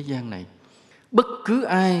lực của thế gian này. Bất cứ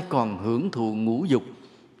ai còn hưởng thụ ngũ dục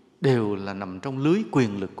đều là nằm trong lưới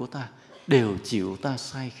quyền lực của ta, đều chịu ta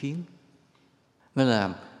sai khiến. Nên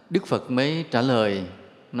là Đức Phật mới trả lời,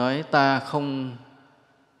 nói ta không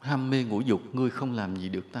ham mê ngũ dục, ngươi không làm gì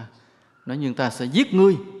được ta. Nói nhưng ta sẽ giết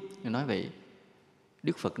ngươi. Nói vậy,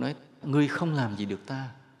 Đức Phật nói ngươi không làm gì được ta.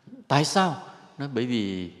 Tại sao? Nói bởi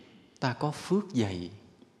vì ta có phước dày.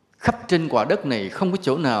 Khắp trên quả đất này không có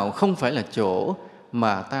chỗ nào không phải là chỗ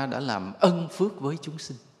mà ta đã làm ân phước với chúng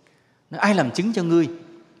sinh. Nói, ai làm chứng cho ngươi?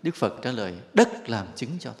 Đức Phật trả lời, đất làm chứng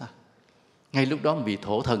cho ta. Ngay lúc đó vị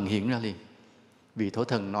thổ thần hiện ra liền. Vị thổ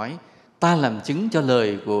thần nói, ta làm chứng cho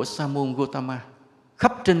lời của Sa môn Gotama.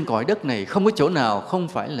 Khắp trên cõi đất này không có chỗ nào không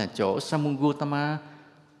phải là chỗ Sa môn Gotama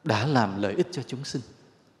đã làm lợi ích cho chúng sinh.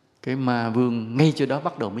 Cái ma vương ngay chỗ đó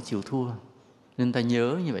bắt đầu mới chịu thua. Nên ta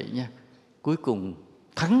nhớ như vậy nha. Cuối cùng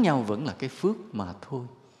thắng nhau vẫn là cái phước mà thôi.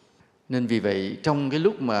 Nên vì vậy trong cái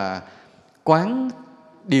lúc mà quán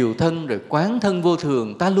điều thân rồi quán thân vô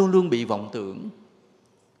thường, ta luôn luôn bị vọng tưởng.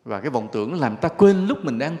 Và cái vọng tưởng làm ta quên lúc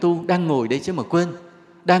mình đang tu, đang ngồi đây chứ mà quên.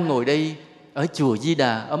 Đang ngồi đây ở chùa Di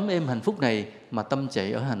Đà ấm êm hạnh phúc này mà tâm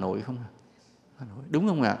chạy ở Hà Nội không? Hà Nội, đúng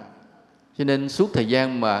không ạ? Cho nên suốt thời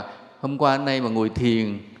gian mà hôm qua hôm nay mà ngồi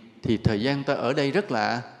thiền thì thời gian ta ở đây rất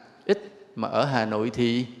là ít, mà ở Hà Nội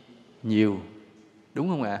thì nhiều, đúng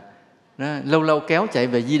không ạ? Lâu lâu kéo chạy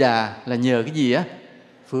về Di Đà là nhờ cái gì á?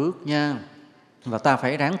 Phước nha. Và ta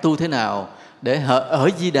phải ráng tu thế nào để ở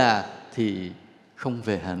Di Đà thì không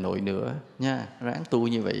về Hà Nội nữa nha. Ráng tu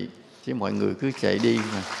như vậy, chứ mọi người cứ chạy đi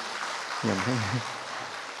mà.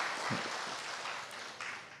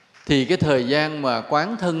 Thì cái thời gian mà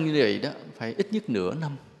quán thân như vậy đó phải ít nhất nửa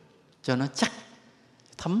năm cho nó chắc,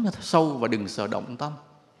 thấm nó sâu, và đừng sợ động tâm.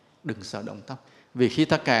 Đừng sợ động tâm. Vì khi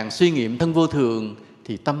ta càng suy nghiệm thân vô thường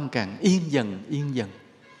thì tâm càng yên dần.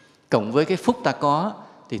 Cộng với cái phúc ta có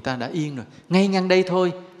thì ta đã yên rồi. Ngay ngang đây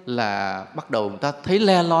thôi là bắt đầu ta thấy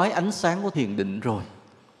le lói ánh sáng của thiền định rồi.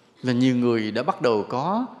 Là nhiều người đã bắt đầu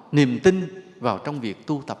có niềm tin vào trong việc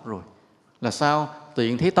tu tập rồi. Là sao?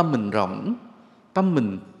 Tự thấy tâm mình rộng, tâm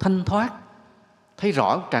mình thanh thoát, thấy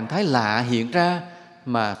rõ trạng thái lạ hiện ra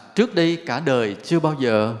mà trước đây cả đời chưa bao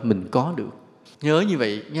giờ mình có được. Nhớ như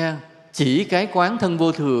vậy nha. Chỉ cái quán thân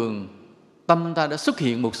vô thường, tâm ta đã xuất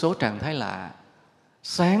hiện một số trạng thái lạ,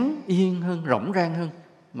 sáng yên hơn, rộng rang hơn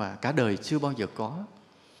mà cả đời chưa bao giờ có.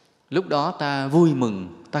 Lúc đó ta vui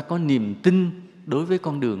mừng, ta có niềm tin đối với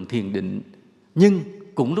con đường thiền định. Nhưng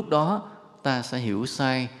cũng lúc đó ta sẽ hiểu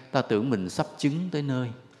sai, ta tưởng mình sắp chứng tới nơi.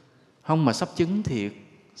 Không, mà sắp chứng thiệt,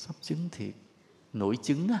 nổi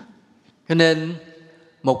chứng á. Cho nên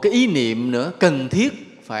một cái ý niệm nữa cần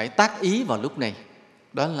thiết phải tác ý vào lúc này,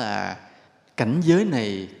 đó là cảnh giới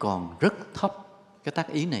này còn rất thấp. Cái tác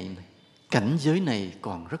ý này, cảnh giới này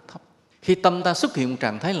còn rất thấp. Khi tâm ta xuất hiện một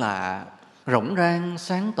trạng thái lạ, rộng rang,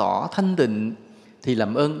 sáng tỏ, thanh tịnh, thì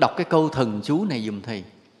làm ơn đọc cái câu thần chú này giùm thầy.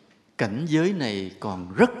 Cảnh giới này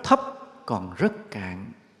còn rất thấp, còn rất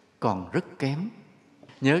cạn, còn rất kém.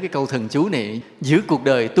 Nhớ cái câu thần chú này, giữ cuộc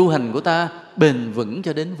đời tu hành của ta bền vững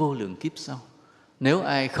cho đến vô lượng kiếp sau. Nếu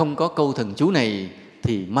ai không có câu thần chú này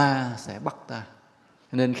thì ma sẽ bắt ta.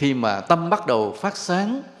 Nên khi mà tâm bắt đầu phát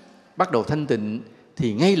sáng, bắt đầu thanh tịnh,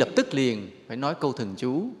 thì ngay lập tức liền phải nói câu thần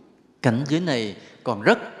chú. Cảnh giới này còn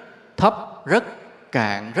rất thấp, rất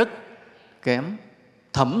cạn, rất kém.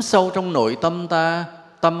 Thẩm sâu trong nội tâm ta,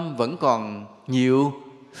 tâm vẫn còn nhiều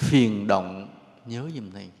phiền động. Nhớ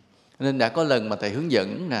giùm thầy. Nên đã có lần mà thầy hướng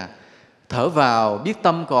dẫn là thở vào biết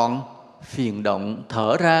tâm còn phiền động,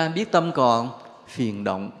 thở ra biết tâm còn phiền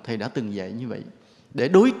động. Thầy đã từng dạy như vậy để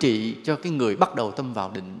đối trị cho cái người bắt đầu tâm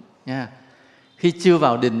vào định nha. Khi chưa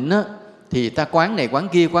vào định á, thì ta quán này quán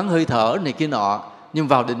kia, quán hơi thở này kia nọ. Nhưng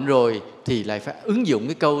vào định rồi thì lại phải ứng dụng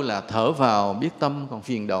cái câu là thở vào biết tâm còn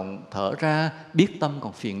phiền động, thở ra biết tâm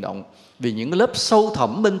còn phiền động. Vì những cái lớp sâu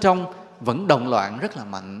thẳm bên trong vẫn động loạn rất là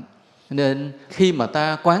mạnh. Nên khi mà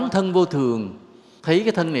ta quán thân vô thường, thấy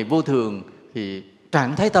cái thân này vô thường, thì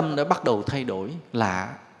trạng thái tâm đã bắt đầu thay đổi,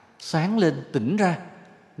 lạ, sáng lên, tỉnh ra.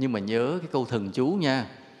 Nhưng mà nhớ cái câu thần chú nha.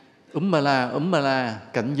 Ba la,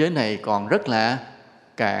 cảnh giới này còn rất là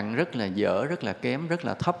cạn, rất là dở, rất là kém, rất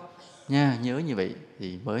là thấp nha. Nhớ như vậy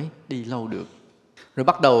thì mới đi lâu được. Rồi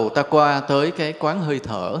bắt đầu ta qua tới cái quán hơi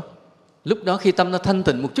thở. Lúc đó khi tâm ta thanh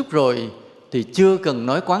tịnh một chút rồi thì chưa cần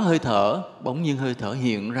nói quán hơi thở, bỗng nhiên hơi thở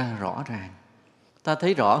hiện ra rõ ràng. Ta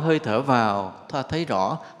thấy rõ hơi thở vào, ta thấy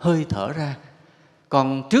rõ hơi thở ra.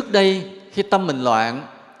 Còn trước đây khi tâm mình loạn,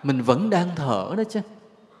 mình vẫn đang thở đó chứ.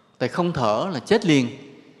 Tại không thở là chết liền.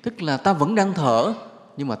 Tức là ta vẫn đang thở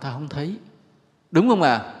nhưng mà ta không thấy. Đúng không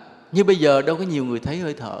à? Như bây giờ đâu có nhiều người thấy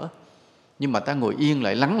hơi thở. Nhưng mà ta ngồi yên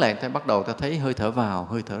lại, lắng lại, ta bắt đầu ta thấy hơi thở vào,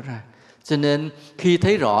 hơi thở ra. Cho nên khi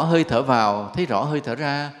thấy rõ hơi thở vào, thấy rõ hơi thở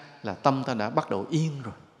ra là tâm ta đã bắt đầu yên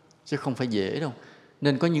rồi, chứ không phải dễ đâu.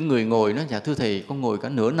 Nên có những người ngồi nói: dạ thưa Thầy, con ngồi cả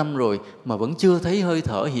nửa năm rồi mà vẫn chưa thấy hơi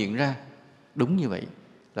thở hiện ra. Đúng như vậy,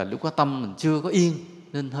 là lúc đó tâm mình chưa có yên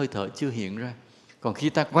nên hơi thở chưa hiện ra. Còn khi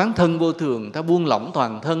ta quán thân vô thường, ta buông lỏng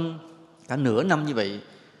toàn thân cả nửa năm như vậy,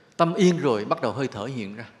 tâm yên rồi bắt đầu hơi thở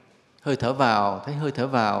hiện ra. Hơi thở vào thấy hơi thở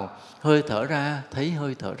vào, hơi thở ra thấy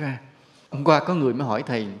hơi thở ra. Hôm qua có người mới hỏi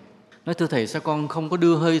Thầy, nói: thưa Thầy, sao con không có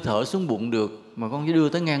đưa hơi thở xuống bụng được mà con chỉ đưa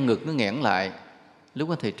tới ngang ngực nó nghẽn lại? Lúc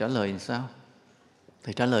đó Thầy trả lời làm sao?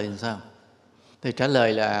 Thầy trả lời làm sao? Thầy trả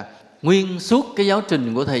lời là nguyên suốt cái giáo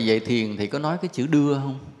trình của Thầy dạy thiền thì có nói cái chữ đưa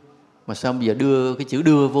không? Mà sao bây giờ đưa cái chữ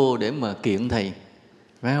đưa vô để mà kiện Thầy,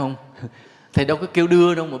 phải không? Thầy đâu có kêu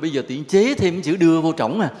đưa đâu, mà bây giờ tiện chế thêm cái chữ đưa vô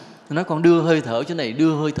trỏng à. Nói con đưa hơi thở chỗ này,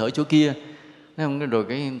 đưa hơi thở chỗ kia. Thấy không? Rồi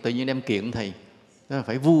cái tự nhiên đem kiện Thầy. Đó là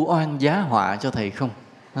phải vu oan giá họa cho Thầy không?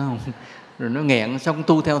 Thấy không? Rồi nó nghẹn, xong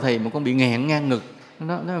tu theo Thầy mà con bị nghẹn ngang ngực.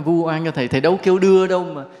 Nó vu oan cho Thầy. Thầy đâu kêu đưa đâu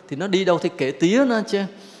mà. Thì nó đi đâu thì kệ tía nó chứ.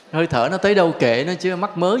 Hơi thở nó tới đâu kệ nó chứ,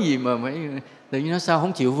 mắc mớ gì mà mấy tự nhiên nó sao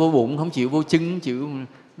không chịu vô bụng, không chịu vô chân, không chịu,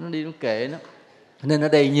 nó đi nó kệ nó. Nên ở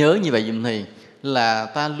đây nhớ như vậy dùm Thầy, là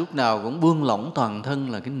ta lúc nào cũng buông lỏng toàn thân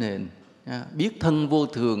là cái nền, biết thân vô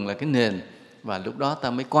thường là cái nền, và lúc đó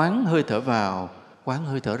ta mới quán hơi thở vào, quán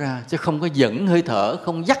hơi thở ra, chứ không có dẫn hơi thở,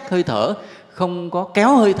 không dắt hơi thở, không có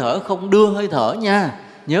kéo hơi thở, không đưa hơi thở nha.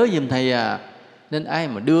 Nhớ dùm Thầy à. Nên ai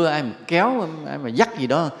mà đưa, ai mà kéo, ai mà dắt gì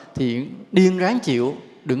đó thì điên ráng chịu,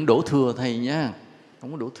 đừng đổ thừa Thầy nha.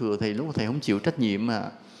 Không có đổ thừa Thầy, lúc Thầy không chịu trách nhiệm mà.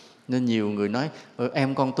 Nên nhiều người nói: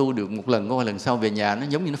 em con tu được một lần, coi lần sau về nhà nó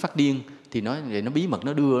giống như nó phát điên. Thì nói vậy, nó bí mật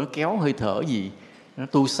nó đưa, nó kéo hơi thở gì, nó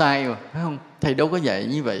tu sai rồi, phải không? Thầy đâu có dạy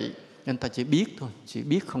như vậy. Nên ta chỉ biết thôi, chỉ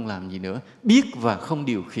biết không làm gì nữa. Biết và không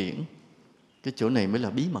điều khiển. Cái chỗ này mới là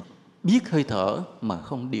bí mật. Biết hơi thở mà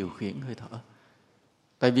không điều khiển hơi thở.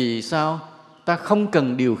 Tại vì sao? Ta không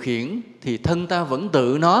cần điều khiển thì thân ta vẫn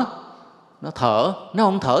tự nó thở. Nó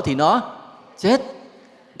không thở thì nó chết.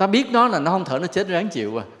 Ta biết nó là nó không thở, nó chết ráng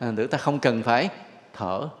chịu à. Thành thử ta không cần phải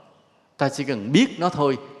thở. Ta chỉ cần biết nó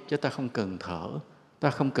thôi, chứ ta không cần thở. Ta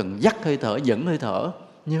không cần dắt hơi thở, dẫn hơi thở.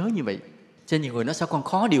 Nhớ như vậy. Cho nhiều người nói: sao con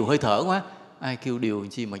khó điều hơi thở quá? Ai kêu điều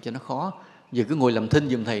chi mà cho nó khó? Giờ cứ ngồi làm thinh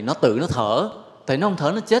giùm Thầy, nó tự nó thở. Tại nó không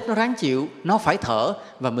thở, nó chết, nó ráng chịu. Nó phải thở,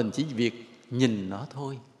 và mình chỉ việc nhìn nó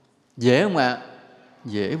thôi. Dễ không ạ?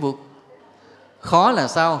 Dễ vô. Khó là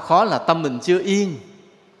sao? Khó là tâm mình chưa yên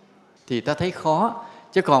thì ta thấy khó.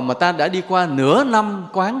 Chứ còn mà ta đã đi qua nửa năm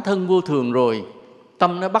quán thân vô thường rồi,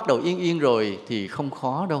 tâm nó bắt đầu yên yên rồi thì không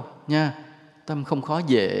khó đâu nha. Tâm không khó,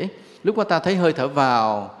 dễ. Lúc đó ta thấy hơi thở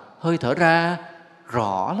vào, hơi thở ra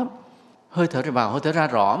rõ lắm. Hơi thở vào, hơi thở ra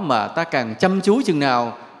rõ, mà ta càng chăm chú chừng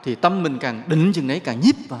nào thì tâm mình càng định chừng đấy, càng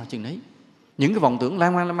nhíp vào chừng đấy. Những cái vọng tưởng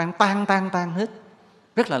lan man tan hết.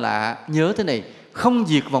 Rất là lạ. Nhớ thế này, không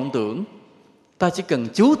diệt vọng tưởng. Ta chỉ cần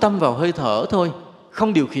chú tâm vào hơi thở thôi,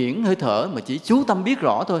 không điều khiển hơi thở mà chỉ chú tâm biết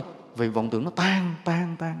rõ thôi. Vậy vọng tưởng nó tan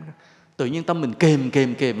ra. Tự nhiên tâm mình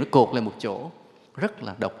kềm, nó cột lại một chỗ. Rất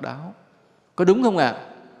là độc đáo. Có đúng không ạ?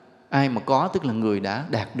 Ai mà có tức là người đã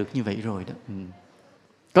đạt được như vậy rồi đó.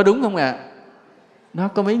 Có đúng không ạ? Nó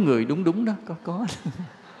có mấy người đúng đó, có.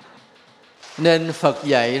 Nên Phật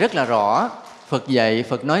dạy rất là rõ.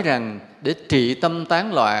 Phật nói rằng để trị tâm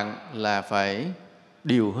tán loạn là phải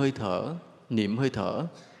điều hơi thở, niệm hơi thở.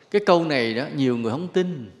 Cái câu này đó nhiều người không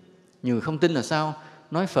tin. Nhiều người không tin là sao?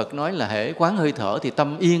 Nói Phật nói là hễ quán hơi thở thì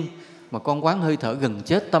tâm yên, mà con quán hơi thở gần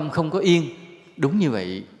chết tâm không có yên. Đúng như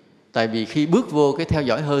vậy. Tại vì khi bước vô cái theo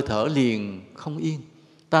dõi hơi thở liền không yên.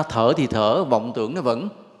 Ta thở thì thở, vọng tưởng nó vẫn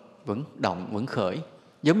động, vẫn khởi.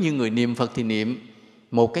 Giống như người niệm Phật thì niệm,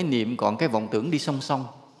 một cái niệm còn cái vọng tưởng đi song song,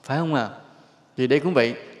 phải không ạ? Thì đây cũng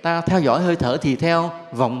vậy, ta theo dõi hơi thở thì theo,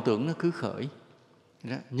 vọng tưởng nó cứ khởi.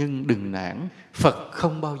 Nhưng đừng nản, Phật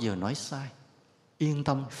không bao giờ nói sai. Yên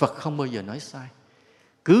tâm, Phật không bao giờ nói sai.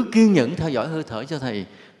 Cứ kiên nhẫn theo dõi hơi thở cho Thầy.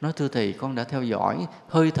 Nói: thưa Thầy, con đã theo dõi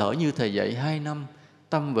hơi thở như Thầy dạy 2 năm,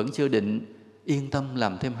 tâm vẫn chưa định, yên tâm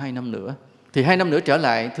làm thêm 2 năm nữa. Thì 2 năm nữa trở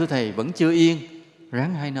lại: thưa Thầy vẫn chưa yên,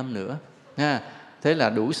 ráng 2 năm nữa. Thế là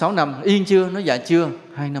đủ 6 năm, yên chưa? Nó dạ chưa,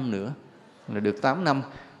 2 năm nữa là được 8 năm.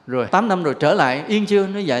 Rồi 8 năm rồi trở lại, yên chưa?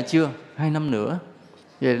 Nó dạ chưa, 2 năm nữa.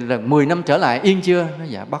 Vậy là 10 năm trở lại, yên chưa? Nó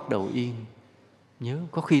dạ bắt đầu yên. Nhớ,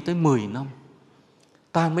 có khi tới 10 năm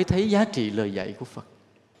ta mới thấy giá trị lời dạy của Phật.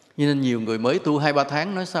 Cho nên nhiều người mới tu 2-3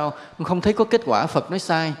 tháng nói sao không thấy có kết quả, Phật nói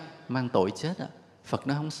sai, mang tội chết ạ. Phật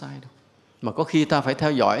nói không sai đâu. Mà có khi ta phải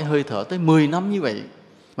theo dõi hơi thở tới 10 năm như vậy.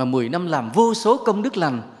 Mà 10 năm làm vô số công đức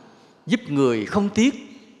lành, giúp người không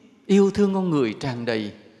tiếc, yêu thương con người tràn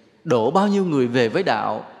đầy, độ bao nhiêu người về với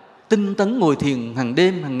đạo, tinh tấn ngồi thiền hàng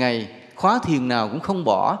đêm hàng ngày, khóa thiền nào cũng không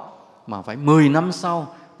bỏ. Mà phải 10 năm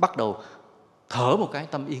sau bắt đầu thở một cái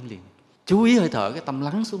tâm yên liền. Chú ý hơi thở, cái tâm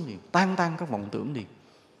lắng xuống liền, tan các vọng tưởng liền.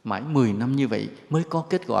 Mãi 10 năm như vậy mới có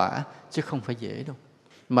kết quả, chứ không phải dễ đâu.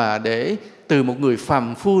 Mà để từ một người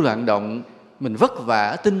phàm phu loạn động, mình vất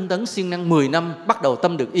vả, tinh tấn, siêng năng 10 năm, bắt đầu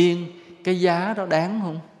tâm được yên, cái giá đó đáng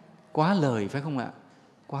không? Quá lời phải không ạ?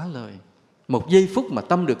 Quá lời. Một giây phút mà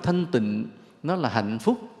tâm được thanh tịnh, nó là hạnh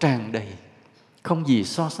phúc tràn đầy, không gì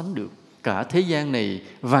so sánh được. Cả thế gian này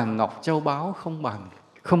vàng ngọc châu báu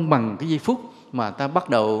không bằng cái giây phút mà ta bắt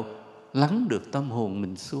đầu lắng được tâm hồn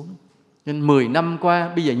mình xuống. Nên 10 năm qua,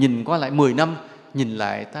 bây giờ nhìn qua lại 10 năm, nhìn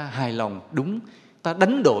lại ta hài lòng, đúng, ta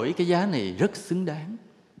đánh đổi cái giá này rất xứng đáng.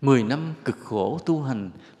 10 năm cực khổ tu hành,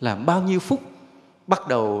 làm bao nhiêu phút, bắt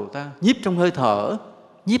đầu ta nhiếp trong hơi thở,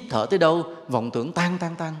 nhiếp thở tới đâu, vọng tưởng tan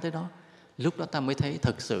tới đó. Lúc đó ta mới thấy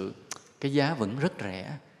thật sự cái giá vẫn rất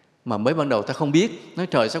rẻ. Mà mới ban đầu ta không biết, nói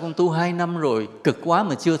trời sao con tu 2 năm rồi, cực quá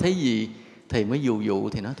mà chưa thấy gì. Thầy mới dụ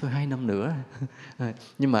thì nói thôi 2 năm nữa.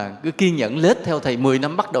 Nhưng mà cứ kiên nhẫn lết theo thầy 10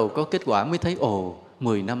 năm bắt đầu có kết quả mới thấy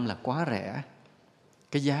 10 năm là quá rẻ.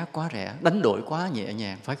 Cái giá quá rẻ, đánh đổi quá nhẹ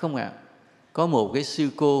nhàng, phải không ạ? Có một cái sư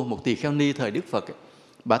cô, một tỳ kheo ni thời Đức Phật,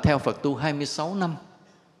 bà theo Phật tu 26 năm,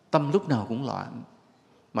 tâm lúc nào cũng loạn.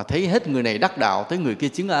 Mà thấy hết người này đắc đạo, tới người kia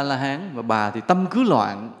chứng A-la-hán, và bà thì tâm cứ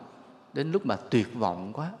loạn. Đến lúc bà tuyệt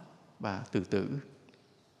vọng quá, bà tự tử.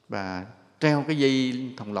 Bà treo cái dây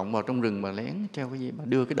thòng lọng vào trong rừng, bà lén treo cái dây, bà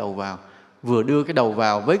đưa cái đầu vào. Vừa đưa cái đầu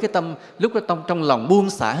vào với cái tâm, lúc đó trong lòng buông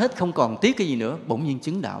xả hết, không còn tiếc cái gì nữa, bỗng nhiên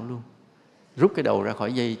chứng đạo luôn. Rút cái đầu ra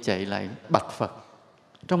khỏi dây, chạy lại bạch Phật.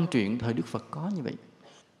 Trong truyện thời Đức Phật có như vậy.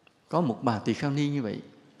 Có một bà tỳ kheo ni như vậy.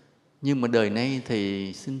 Nhưng mà đời nay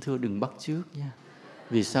thì xin thưa đừng bắt chước nha.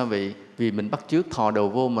 Vì sao vậy? Vì mình bắt chước thò đầu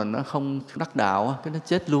vô mà nó không đắc đạo, cái nó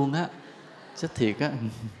chết luôn á, chết thiệt á.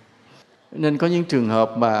 Nên có những trường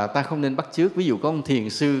hợp mà ta không nên bắt chước. Ví dụ có ông thiền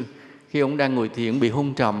sư, khi ông đang ngồi thiền bị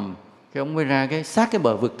hôn trầm, cái ông mới ra cái sát cái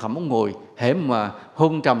bờ vực thẳm ông ngồi, hễ mà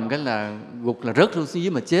hôn trầm cái là gục là rớt luôn xuống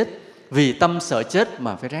dưới mà chết. Vì tâm sợ chết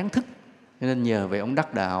mà phải ráng thức. Cho nên nhờ vậy ông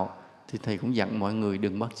đắc đạo. Thì thầy cũng dặn mọi người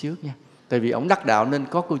đừng bắt chước nha. Tại vì ông đắc đạo nên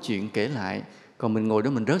có câu chuyện kể lại. Còn mình ngồi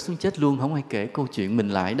đó mình rớt xuống chết luôn, không ai kể câu chuyện mình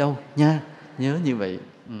lại đâu nha. Nhớ như vậy.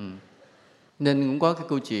 Nên cũng có cái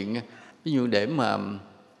câu chuyện, ví dụ để mà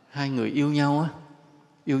hai người yêu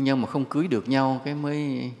nhau mà không cưới được nhau, cái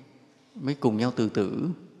mới cùng nhau tự tử.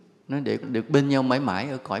 Nó để được bên nhau mãi mãi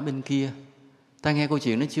ở cõi bên kia. Ta nghe câu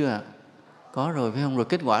chuyện đó chưa ạ? Có rồi phải không? Rồi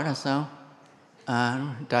kết quả ra sao?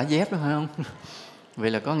 Trả dép đó phải không?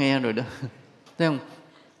 Vậy là có nghe rồi đó. Thấy không?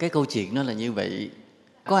 Cái câu chuyện nó là như vậy.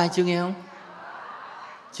 Có ai chưa nghe không?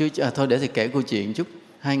 Chưa. Thôi để thầy kể câu chuyện chút.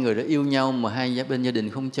 Hai người đã yêu nhau mà hai bên gia đình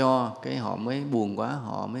không cho, cái họ mới buồn quá,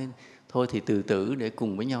 họ mới thôi thì tự tử để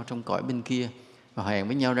cùng với nhau trong cõi bên kia. Và hẹn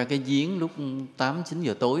với nhau ra cái giếng lúc 8-9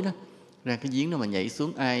 giờ tối đó. Ra cái giếng đó mà nhảy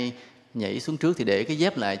xuống, ai nhảy xuống trước thì để cái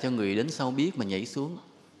dép lại cho người đến sau biết mà nhảy xuống.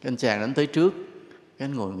 Cái anh chàng đánh tới trước, cái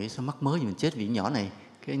anh ngồi nghĩ sao mắc mới gì mình chết vì nhỏ này.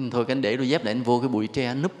 Cái anh để đôi dép lại, anh vô cái bụi tre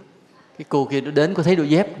anh núp. Cái cô kia nó đến có thấy đôi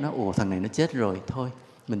dép, nó thằng này nó chết rồi, thôi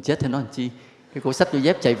mình chết theo nó làm chi. Cái cô xách đôi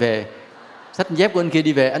dép chạy về, xách dép của anh kia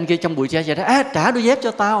đi về, anh kia trong bụi tre chạy ra, trả đôi dép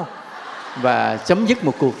cho tao. Và chấm dứt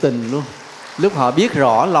một cuộc tình luôn. Lúc họ biết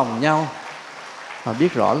rõ lòng nhau.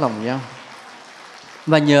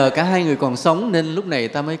 Và nhờ cả hai người còn sống nên lúc này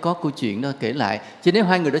ta mới có câu chuyện đó kể lại. Chứ nếu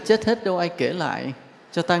hai người đó chết hết đâu ai kể lại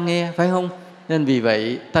cho ta nghe, phải không? Nên vì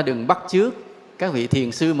vậy ta đừng bắt chước các vị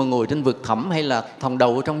thiền sư mà ngồi trên vực thẳm hay là thòng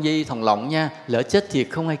đầu ở trong dây thòng lọng nha. Lỡ chết thiệt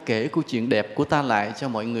không ai kể câu chuyện đẹp của ta lại cho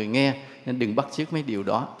mọi người nghe. Nên đừng bắt chước mấy điều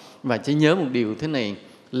đó. Và chỉ nhớ một điều thế này,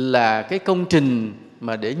 là cái công trình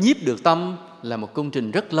mà để nhiếp được tâm là một công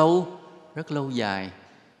trình rất lâu dài.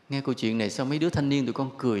 Nghe câu chuyện này sao mấy đứa thanh niên tụi con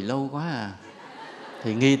cười lâu quá à.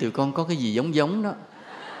 Thì nghi tụi con có cái gì giống đó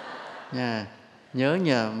nha. Nhớ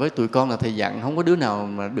nha, với tụi con là thầy dặn không có đứa nào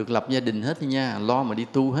mà được lập gia đình hết nha, lo mà đi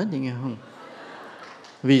tu hết nghe không?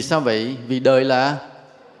 Vì sao vậy? Vì đời là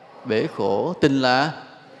bể khổ, tình là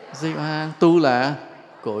di oan, tu là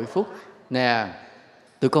cội phúc. Nè,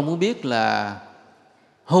 tụi con muốn biết là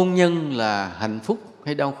hôn nhân là hạnh phúc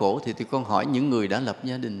hay đau khổ thì tụi con hỏi những người đã lập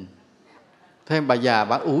gia đình. Thế bà già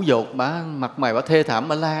bà ủ dột, bà mặt mày bà thê thảm,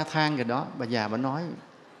 bà la than rồi đó. Bà già bà nói,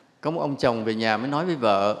 có một ông chồng về nhà mới nói với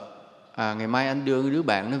vợ, ngày mai anh đưa đứa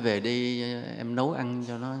bạn nó về đi, em nấu ăn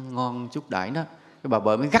cho nó ngon chút đãi đó. Cái bà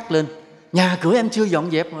vợ mới gắt lên, nhà cửa em chưa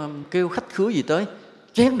dọn dẹp mà kêu khách khứa gì tới,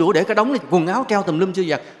 chén đũa để cả đống này, quần áo treo tùm lum chưa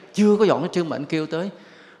giặt, chưa có dọn hết trơn mà anh kêu tới.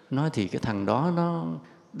 Nói thì cái thằng đó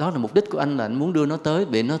đó là mục đích của anh, là anh muốn đưa nó tới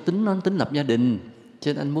để nó tính lập gia đình,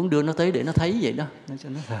 cho nên anh muốn đưa nó tới để nó thấy vậy đó.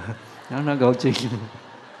 Nó câu chuyện.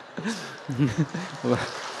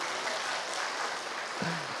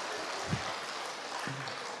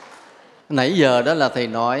 Nãy giờ đó là thầy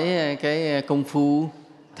nói cái công phu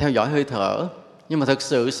theo dõi hơi thở, nhưng mà thực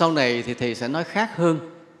sự sau này thì thầy sẽ nói khác hơn.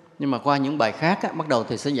 Nhưng mà qua những bài khác á, bắt đầu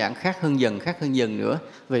thầy sẽ giảng khác hơn dần nữa.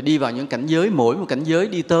 Về đi vào những cảnh giới, mỗi một cảnh giới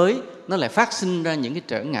đi tới nó lại phát sinh ra những cái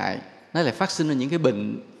trở ngại, nó lại phát sinh ra những cái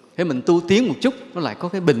bệnh. Thế mình tu tiến một chút, nó lại có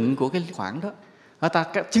cái bệnh của cái khoảng đó. Ta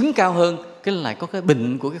chứng cao hơn, cái lại có cái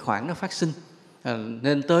bệnh của cái khoảng đó phát sinh.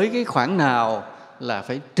 Nên tới cái khoảng nào là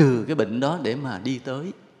phải trừ cái bệnh đó để mà đi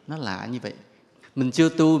tới. Nó lạ như vậy. Mình chưa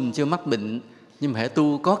tu, mình chưa mắc bệnh, nhưng mà hệ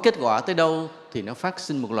tu có kết quả tới đâu thì nó phát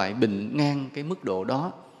sinh một loại bệnh ngang cái mức độ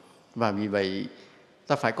đó. Và vì vậy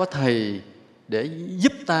ta phải có thầy để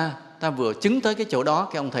giúp ta. Ta vừa chứng tới cái chỗ đó,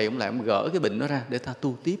 cái ông thầy ông lại ông gỡ cái bệnh đó ra để ta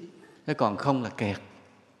tu tiếp. Thế còn không là kẹt.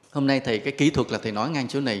 Hôm nay thầy cái kỹ thuật là thầy nói ngang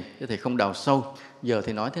chỗ này, chứ thầy không đào sâu. Giờ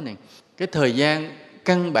thầy nói thế này. Cái thời gian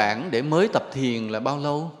căn bản để mới tập thiền là bao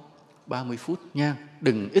lâu? 30 phút nha,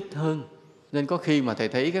 đừng ít hơn. Nên có khi mà thầy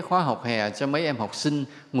thấy cái khóa học hè cho mấy em học sinh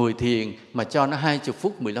ngồi thiền mà cho nó 20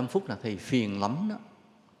 phút, 15 phút là thầy phiền lắm đó.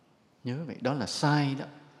 Nhớ vậy, đó là sai đó.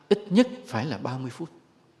 Ít nhất phải là 30 phút.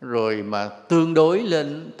 Rồi mà tương đối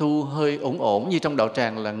lên tu hơi ổn như trong đạo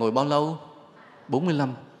tràng là ngồi bao lâu?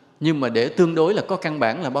 45. Nhưng mà để tương đối là có căn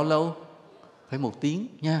bản là bao lâu? Phải 1 tiếng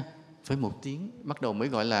nha. Phải 1 tiếng bắt đầu mới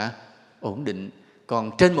gọi là ổn định.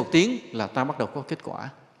 Còn trên 1 tiếng là ta bắt đầu có kết quả.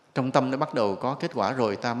 Trong tâm nó bắt đầu có kết quả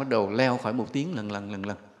rồi, ta bắt đầu leo khỏi 1 tiếng lần lần.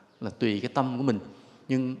 Là tùy cái tâm của mình.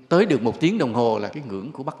 Nhưng tới được 1 tiếng đồng hồ là cái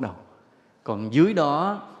ngưỡng của bắt đầu. Còn dưới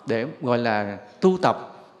đó để gọi là tu tập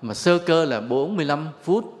mà sơ cơ là 45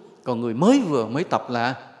 phút. Còn người mới tập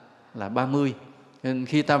là 30. Nên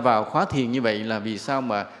khi ta vào khóa thiền như vậy là vì sao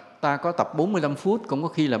mà ta có tập 45 phút, cũng có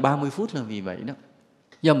khi là 30 phút là vì vậy đó.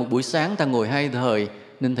 Do một buổi sáng ta ngồi 2 thời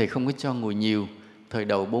nên thầy không có cho ngồi nhiều. Thời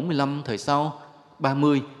đầu 45, thời sau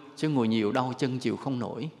 30, chứ ngồi nhiều đau chân chịu không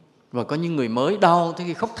nổi. Và có những người mới đau, thế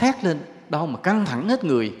khi khóc thét lên, đau mà căng thẳng hết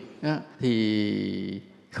người, thì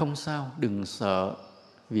không sao, đừng sợ.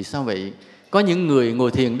 Vì sao vậy? Có những người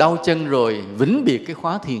ngồi thiền đau chân rồi vĩnh biệt cái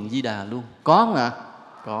khóa thiền Di Đà luôn. Có không ạ?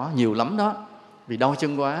 Có, nhiều lắm đó. Vì đau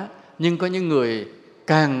chân quá. Nhưng có những người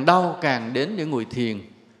càng đau càng đến để ngồi thiền,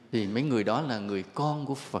 thì mấy người đó là người con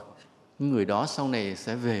của Phật. Những người đó sau này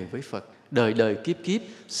sẽ về với Phật. Đời đời kiếp kiếp,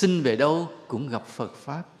 sinh về đâu cũng gặp Phật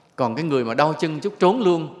Pháp. Còn cái người mà đau chân chút trốn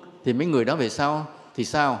luôn, thì mấy người đó về sau thì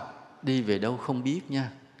sao? Đi về đâu không biết nha.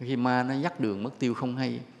 Khi ma nó dắt đường mất tiêu không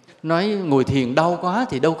hay. Nói ngồi thiền đau quá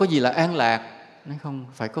thì đâu có gì là an lạc. Nói không,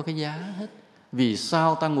 phải có cái giá hết. Vì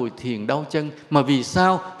sao ta ngồi thiền đau chân? Mà vì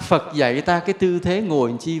sao Phật dạy ta cái tư thế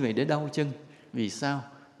ngồi chi vậy để đau chân? Vì sao?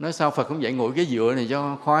 Nói sao Phật không dạy ngồi ghế dựa này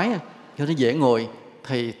cho khoái, cho nó dễ ngồi.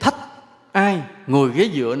 Thầy thách ai ngồi ghế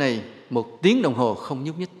dựa này 1 tiếng đồng hồ không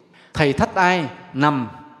nhúc nhích. Thầy thách ai nằm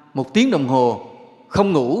 1 tiếng đồng hồ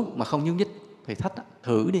không ngủ mà không nhúc nhích. Thầy thách đó.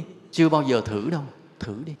 Thử đi. Chưa bao giờ thử đâu.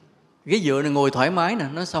 Thử đi. Ghế dựa này ngồi thoải mái nè.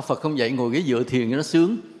 Nói sao Phật không dạy ngồi ghế dựa thiền cho nó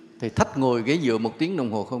sướng? Thầy thách ngồi ghế dựa 1 tiếng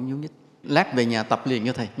đồng hồ không nhúc nhích. Lát về nhà tập liền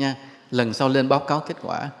cho thầy nha. Lần sau lên báo cáo kết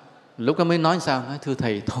quả. Lúc đó mới nói sao? Nói thưa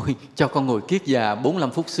thầy, thôi cho con ngồi kiết già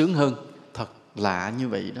 45 phút sướng hơn. Thật lạ như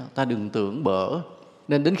vậy đó. Ta đừng tưởng bở.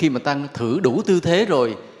 Nên đến khi mà ta thử đủ tư thế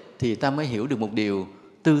rồi thì ta mới hiểu được một điều.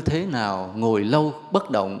 Tư thế nào ngồi lâu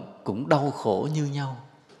bất động cũng đau khổ như nhau.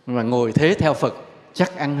 Mà ngồi thế theo Phật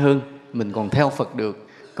chắc ăn hơn. Mình còn theo Phật được.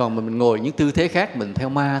 Còn mà mình ngồi những tư thế khác, mình theo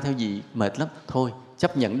ma, theo gì, mệt lắm. Thôi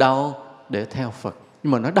chấp nhận đau để theo Phật.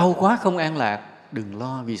 Nhưng mà nó đau quá không an lạc, đừng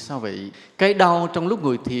lo. Vì sao vậy? Cái đau trong lúc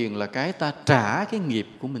ngồi thiền là cái ta trả cái nghiệp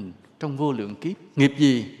của mình trong vô lượng kiếp. Nghiệp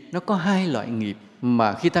gì? Nó có 2 loại nghiệp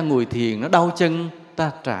mà khi ta ngồi thiền nó đau chân,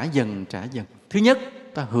 ta trả dần. Thứ nhất,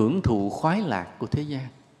 ta hưởng thụ khoái lạc của thế gian,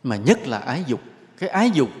 mà nhất là ái dục. Cái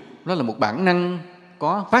ái dục nó là một bản năng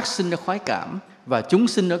có phát sinh ra khoái cảm, và chúng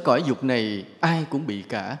sinh ở cõi dục này ai cũng bị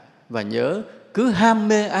cả. Và nhớ, cứ ham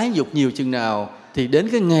mê ái dục nhiều chừng nào thì đến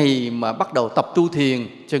cái ngày mà bắt đầu tập tu thiền,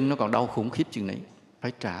 chân nó còn đau khủng khiếp chừng đấy.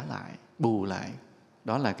 Phải trả lại, bù lại.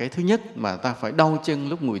 Đó là cái thứ nhất mà ta phải đau chân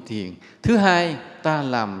lúc ngồi thiền. Thứ hai, ta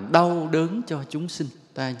làm đau đớn cho chúng sinh.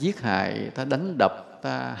 Ta giết hại, ta đánh đập,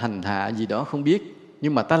 ta hành hạ gì đó không biết.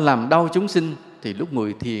 Nhưng mà ta làm đau chúng sinh thì lúc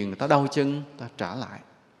ngồi thiền ta đau chân, ta trả lại.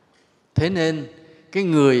 Thế nên cái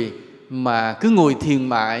người mà cứ ngồi thiền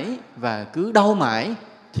mãi và cứ đau mãi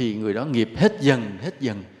thì người đó nghiệp hết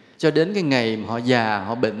dần. Cho đến cái ngày mà họ già,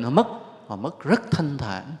 họ bệnh, họ mất rất thanh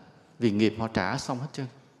thản. Vì nghiệp họ trả xong hết trơn.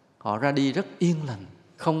 Họ ra đi rất yên lành,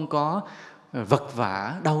 không có vật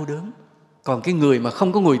vã, đau đớn. Còn cái người mà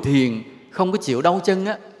không có ngồi thiền, không có chịu đau chân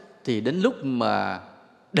á, thì đến lúc mà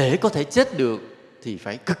để có thể chết được thì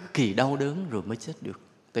phải cực kỳ đau đớn rồi mới chết được.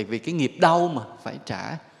 Tại vì cái nghiệp đau mà phải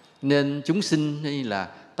trả. Nên chúng sinh hay là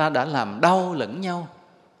ta đã làm đau lẫn nhau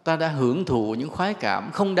ta đã hưởng thụ những khoái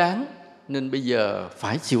cảm không đáng, nên bây giờ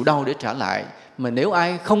phải chịu đau để trả lại. Mà nếu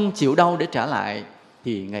ai không chịu đau để trả lại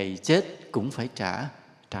thì ngày chết cũng phải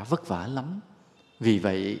trả vất vả lắm. Vì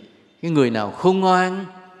vậy, cái người nào khôn ngoan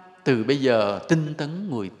từ bây giờ tinh tấn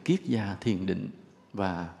ngồi kiết già thiền định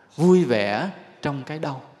và vui vẻ trong cái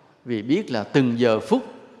đau. Vì biết là từng giờ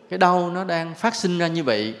phút cái đau nó đang phát sinh ra như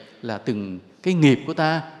vậy là từng cái nghiệp của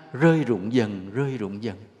ta rơi rụng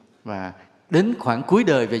dần. Và đến khoảng cuối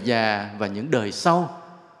đời về già và những đời sau,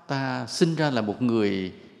 ta sinh ra là một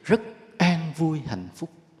người rất an vui hạnh phúc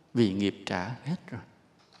vì nghiệp trả hết rồi.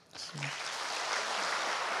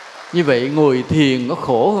 Như vậy ngồi thiền có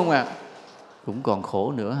khổ không ạ? Cũng còn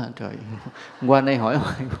khổ nữa hả trời? Qua đây hỏi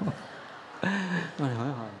hoài.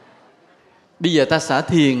 Bây giờ ta xả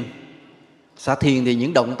thiền. Xả thiền thì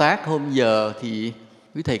những động tác hôm giờ thì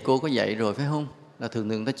quý thầy cô có dạy rồi phải không? Là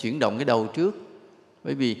thường ta chuyển động cái đầu trước.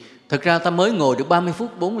 Bởi vì thật ra ta mới ngồi được 30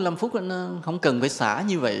 phút, 45 phút, nó không cần phải xả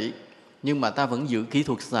như vậy. Nhưng mà ta vẫn giữ kỹ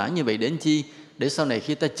thuật xả như vậy để làm chi? Để sau này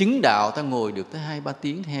khi ta chứng đạo, ta ngồi được tới 2-3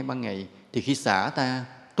 tiếng, 2-3 ngày, thì khi xả ta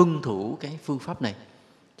tuân thủ cái phương pháp này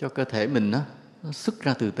cho cơ thể mình nó xuất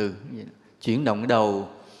ra từ từ. Chuyển động cái đầu,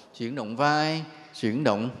 chuyển động vai, chuyển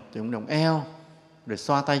động eo, rồi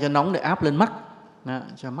xoa tay cho nóng để áp lên mắt,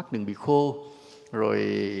 cho mắt đừng bị khô,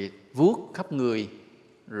 rồi vuốt khắp người.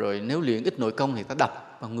 Rồi nếu luyện ít nội công thì ta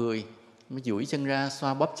đập vào người, mới duỗi chân ra,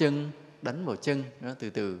 xoa bóp chân, đánh vào chân, đó, từ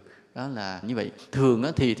từ. Đó là như vậy. Thường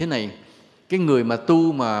thì thế này, cái người mà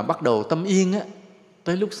tu mà bắt đầu tâm yên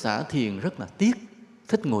tới lúc xả thiền rất là tiếc,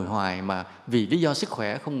 thích ngồi hoài, mà vì lý do sức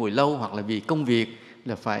khỏe không ngồi lâu, hoặc là vì công việc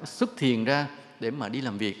là phải xuất thiền ra để mà đi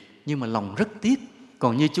làm việc, nhưng mà lòng rất tiếc.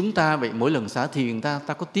 Còn như chúng ta vậy, mỗi lần xả thiền ta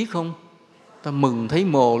có tiếc không? Ta mừng thấy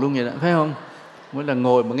mồ luôn vậy đó, phải không? Mỗi lần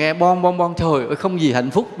ngồi mà nghe bon, trời ơi, không gì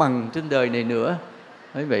hạnh phúc bằng trên đời này nữa.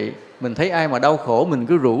 Bởi vậy, mình thấy ai mà đau khổ, mình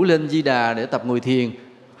cứ rủ lên Di Đà để tập ngồi thiền.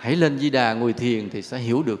 Hãy lên Di Đà ngồi thiền thì sẽ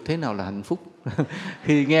hiểu được thế nào là hạnh phúc.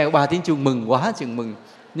 Khi nghe 3 tiếng chuông mừng quá chừng mừng.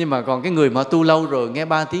 Nhưng mà còn cái người mà tu lâu rồi, nghe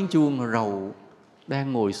 3 tiếng chuông rầu,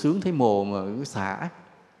 đang ngồi sướng thấy mồ mà cứ xả,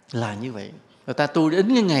 là như vậy. Rồi ta tu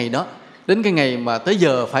đến cái ngày đó, đến cái ngày mà tới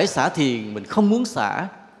giờ phải xả thiền, mình không muốn xả,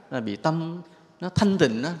 là bị tâm nó thanh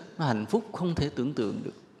tịnh, nó hạnh phúc không thể tưởng tượng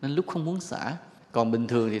được, nên lúc không muốn xả. Còn bình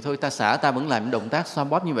thường thì thôi, ta xả ta vẫn làm những động tác xoa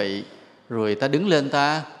bóp như vậy, rồi ta đứng lên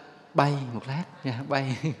ta bay một lát nha,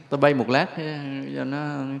 ta bay một lát cho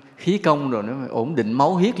nó khí công, rồi nó ổn định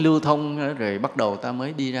máu huyết lưu thông, rồi bắt đầu ta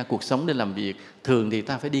mới đi ra cuộc sống để làm việc. Thường thì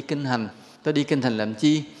ta phải đi kinh hành. Ta đi kinh hành làm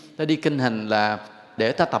chi? Ta đi kinh hành là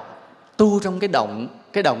để ta tập tu trong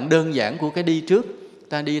cái động đơn giản của cái đi trước.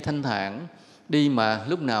 Ta đi thanh thản, đi mà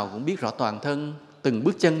lúc nào cũng biết rõ toàn thân, từng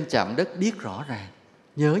bước chân chạm đất biết rõ ràng.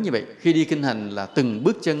 Nhớ như vậy, khi đi kinh hành là từng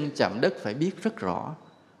bước chân chạm đất phải biết rất rõ.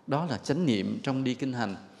 Đó là chánh niệm trong đi kinh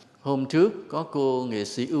hành. Hôm trước có cô nghệ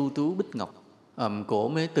sĩ ưu tú Bích Ngọc, cổ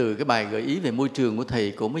mới từ cái bài gợi ý về môi trường của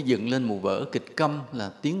thầy, cổ mới dựng lên một vở kịch câm là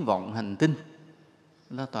Tiếng Vọng Hành Tinh.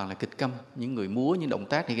 Nó toàn là kịch câm, những người múa, những động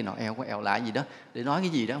tác này cái nọ eo có eo lại gì đó, để nói cái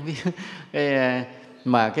gì đó không biết.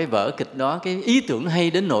 Mà cái vở kịch đó, cái ý tưởng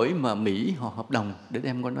hay đến nỗi mà Mỹ họ hợp đồng để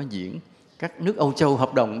đem qua đó diễn. Các nước Âu Châu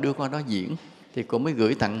hợp đồng đưa qua đó diễn. Thì cô mới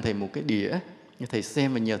gửi tặng thầy một cái đĩa, thầy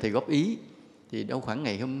xem và nhờ thầy góp ý. Thì đâu khoảng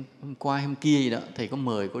ngày hôm qua, hôm kia gì đó, thầy có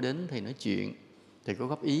mời cô đến, thầy nói chuyện, thầy có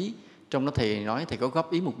góp ý. Trong đó thầy nói, thầy có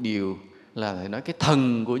góp ý một điều là thầy nói cái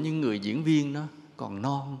thần của những người diễn viên nó còn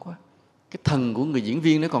non quá. Cái thần của người diễn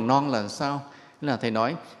viên nó còn non là sao? Là thầy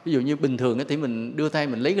nói, ví dụ như bình thường thì mình đưa tay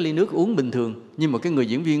mình lấy cái ly nước uống bình thường, nhưng mà cái người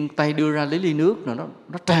diễn viên tay đưa ra lấy ly nước rồi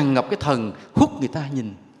nó tràn ngập cái thần hút người ta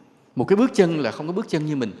nhìn. Một cái bước chân là không có bước chân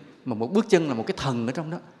như mình, mà một bước chân là một cái thần ở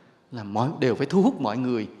trong đó, là đều phải thu hút mọi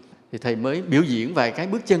người. Thì thầy mới biểu diễn vài cái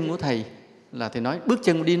bước chân của thầy, là thầy nói bước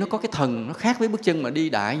chân đi nó có cái thần, nó khác với bước chân mà đi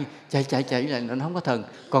đại chạy lại nó không có thần.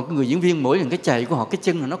 Còn cái người diễn viên mỗi lần cái chạy của họ, cái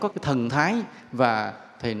chân là nó có cái thần thái. Và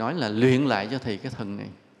thầy nói là luyện lại cho thầy cái thần này.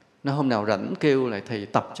 Nó hôm nào rảnh kêu lại thầy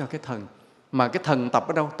tập cho cái thần. Mà cái thần tập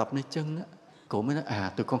ở đâu? Tập nơi chân á. Cô mới nói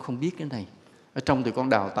tụi con không biết cái này. Ở trong tụi con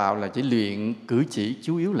đào tạo là chỉ luyện cử chỉ,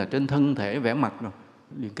 chủ yếu là trên thân thể vẻ mặt rồi,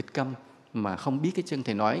 luyện kịch câm, mà không biết cái chân.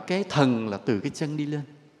 Thầy nói cái thần là từ cái chân đi lên.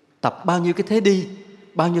 Tập bao nhiêu cái thế đi,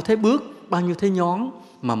 bao nhiêu thế bước, bao nhiêu thế nhón,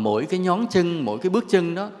 mà mỗi cái nhón chân, mỗi cái bước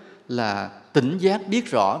chân đó là tỉnh giác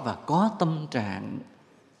biết rõ và có tâm trạng.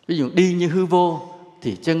 Ví dụ đi như hư vô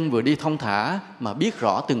thì chân vừa đi thong thả mà biết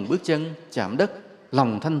rõ từng bước chân chạm đất,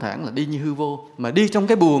 lòng thanh thản là đi như hư vô. Mà đi trong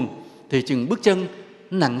cái buồn thì chừng bước chân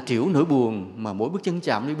nặng trĩu nỗi buồn, mà mỗi bước chân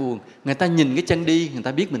chạm nỗi buồn, người ta nhìn cái chân đi, người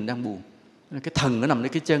ta biết mình đang buồn. Cái thần nó nằmใน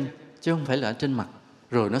cái chân, chứ không phải là ở trên mặt,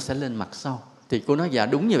 rồi nó sẽ lên mặt sau. Thì cô nói dạ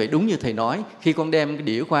đúng như vậy, đúng như thầy nói. Khi con đem cái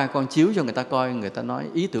đĩa qua con chiếu cho người ta coi, người ta nói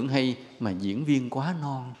ý tưởng hay mà diễn viên quá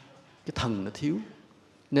non, cái thần nó thiếu.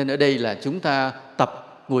 Nên ở đây là chúng ta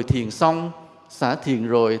tập ngồi thiền xong, xả thiền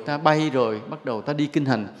rồi, ta bay rồi, bắt đầu ta đi kinh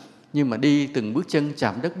hành. Nhưng mà đi từng bước chân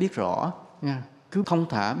chạm đất biết rõ nha. Cứ thông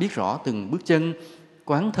thả biết rõ từng bước chân,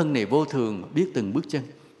 quán thân này vô thường, biết từng bước chân.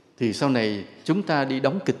 Thì sau này chúng ta đi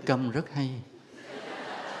đóng kịch câm rất hay.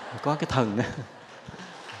 Có cái thần á.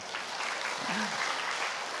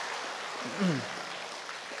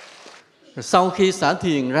 Rồi sau khi xả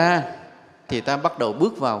thiền ra thì ta bắt đầu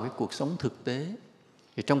bước vào cái cuộc sống thực tế.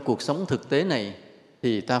 Thì trong cuộc sống thực tế này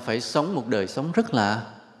thì ta phải sống một đời sống rất là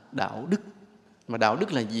đạo đức. Mà đạo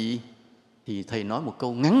đức là gì? Thì thầy nói một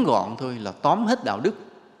câu ngắn gọn thôi là tóm hết đạo đức.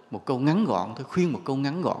 Một câu ngắn gọn thôi, khuyên một câu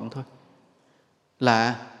ngắn gọn thôi.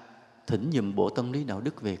 Là thỉnh giùm bộ tâm lý đạo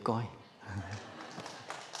đức về coi.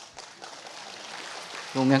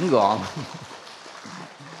 Câu ngắn gọn.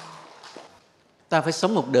 Ta phải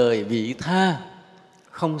sống một đời vị tha,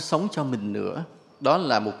 không sống cho mình nữa. Đó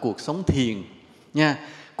là một cuộc sống thiền nha.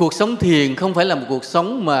 Cuộc sống thiền không phải là một cuộc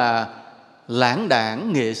sống mà lãng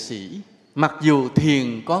đãng nghệ sĩ. Mặc dù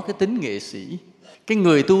thiền có cái tính nghệ sĩ. Cái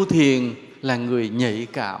người tu thiền là người nhạy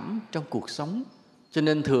cảm trong cuộc sống. Cho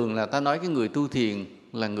nên thường là ta nói cái người tu thiền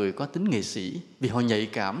là người có tính nghệ sĩ. Vì họ nhạy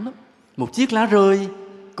cảm lắm. Một chiếc lá rơi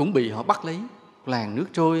cũng bị họ bắt lấy. Làn nước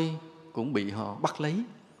trôi cũng bị họ bắt lấy.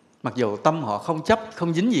 Mặc dù tâm họ không chấp,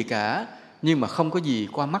 không dính gì cả, nhưng mà không có gì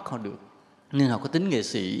qua mắt họ được. Nên họ có tính nghệ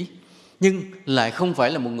sĩ. Nhưng lại không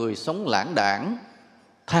phải là một người sống lãng đãng,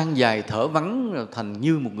 than dài thở vắng thành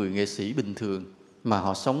như một người nghệ sĩ bình thường. Mà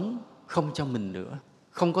họ sống không cho mình nữa,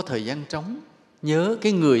 không có thời gian trống. Nhớ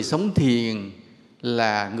cái người sống thiền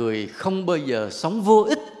là người không bao giờ sống vô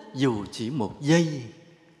ích dù chỉ một giây.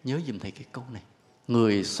 Nhớ giùm thầy cái câu này.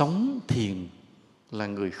 Người sống thiền là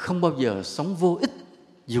người không bao giờ sống vô ích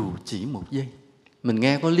dù chỉ một giây. Mình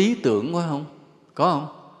nghe có lý tưởng quá không? Có không?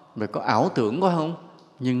 Rồi có ảo tưởng quá không?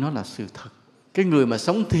 Nhưng nó là sự thật. Cái người mà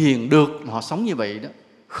sống thiền được, họ sống như vậy đó,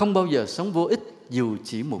 không bao giờ sống vô ích dù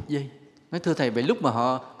chỉ một giây. Nói thưa thầy, vậy lúc mà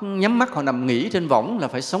họ nhắm mắt, họ nằm nghỉ trên võng là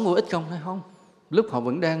phải sống vô ích không? Hay không? Lúc họ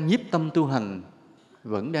vẫn đang nhiếp tâm tu hành,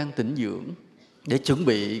 vẫn đang tĩnh dưỡng để chuẩn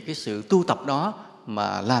bị cái sự tu tập đó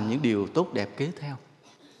mà làm những điều tốt đẹp kế theo.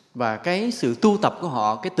 Và cái sự tu tập của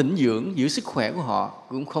họ, cái tĩnh dưỡng, giữ sức khỏe của họ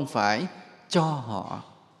cũng không phải cho họ,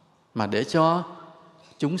 mà để cho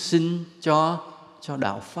chúng sinh, cho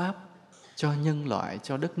đạo Pháp, cho nhân loại,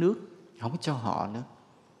 cho đất nước, không cho họ nữa.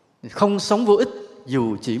 Không sống vô ích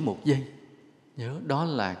dù chỉ một giây. Nhớ, đó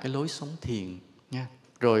là cái lối sống thiền nha.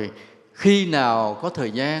 Rồi khi nào có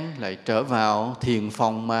thời gian lại trở vào thiền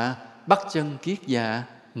phòng mà bắt chân kiết già,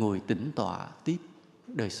 ngồi tĩnh tọa tiếp.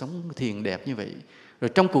 Đời sống thiền đẹp như vậy. Rồi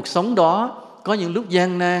trong cuộc sống đó có những lúc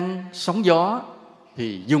gian nan, sóng gió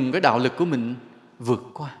thì dùng cái đạo lực của mình vượt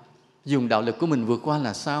qua. Dùng đạo lực của mình vượt qua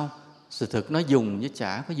là sao? Sự thực nó dùng chứ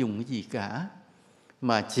chả có dùng cái gì cả.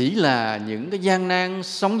 Mà chỉ là những cái gian nan,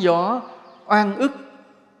 sóng gió, oan ức,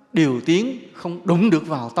 điều tiếng không đụng được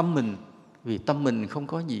vào tâm mình. Vì tâm mình không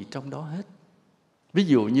có gì trong đó hết. Ví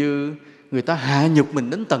dụ như người ta hạ nhục mình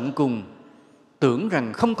đến tận cùng, tưởng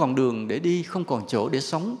rằng không còn đường để đi, không còn chỗ để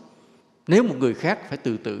sống. Nếu một người khác phải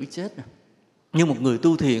tự tử chết. Nhưng một người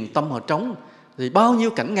tu thiền, tâm họ trống, thì bao nhiêu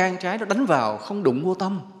cảnh ngang trái nó đánh vào, không đụng vô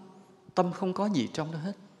tâm. Tâm không có gì trong đó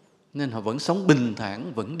hết. Nên họ vẫn sống bình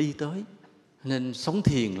thản, vẫn đi tới. Nên sống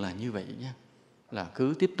thiền là như vậy nha. Là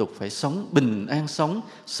cứ tiếp tục phải sống bình an,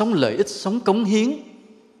 sống lợi ích, sống cống hiến.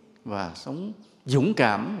 Và sống dũng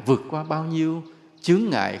cảm vượt qua bao nhiêu chướng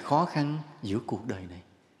ngại khó khăn giữa cuộc đời này.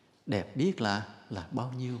 Đẹp biết là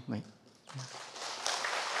bao nhiêu vậy.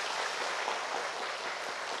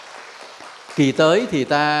 Kỳ tới thì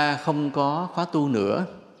ta không có khóa tu nữa.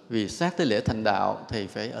 Vì sát tới lễ thành đạo, thầy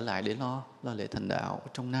phải ở lại để lo lễ thành đạo ở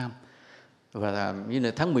trong Nam. Và như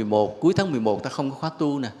là tháng 11, cuối tháng 11 ta không có khóa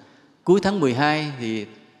tu nè. Cuối tháng 12 thì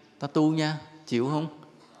ta tu nha. Chịu không?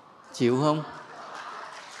 Chịu không?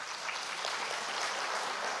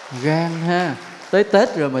 Gan ha. Tới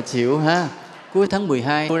Tết rồi mà chịu ha. Cuối tháng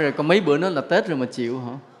 12 rồi, còn mấy bữa nữa là Tết rồi mà chịu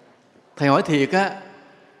hả? Thầy hỏi thiệt á,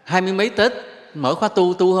 20 mấy Tết mở khóa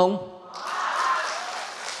tu không?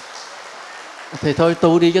 Thì thôi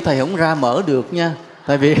tu đi chứ thầy không ra mở được nha.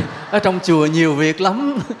 Tại vì ở trong chùa nhiều việc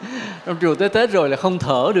lắm. Trong chùa tới Tết rồi là không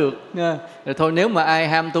thở được nha. Rồi thôi nếu mà ai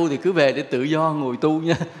ham tu thì cứ về để tự do ngồi tu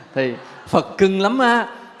nha. Thầy Phật cưng lắm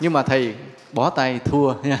á. Nhưng mà thầy bỏ tay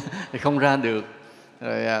thua nha. Thầy không ra được.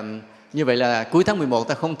 Rồi như vậy là cuối tháng 11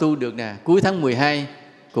 ta không tu được nè. Cuối tháng 12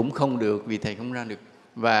 cũng không được vì thầy không ra được.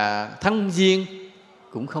 Và tháng Giêng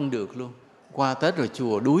cũng không được luôn. Qua Tết rồi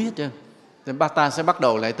chùa đuối hết trơn. Nên ta sẽ bắt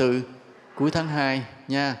đầu lại từ cuối tháng 2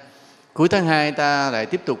 nha. Cuối tháng 2 ta lại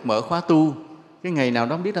tiếp tục mở khóa tu. Cái ngày nào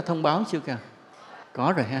đó không biết đã thông báo chưa kìa?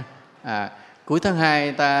 Có rồi ha. Cuối tháng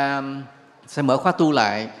 2 ta sẽ mở khóa tu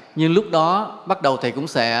lại. Nhưng lúc đó bắt đầu thầy cũng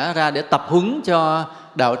sẽ ra để tập huấn cho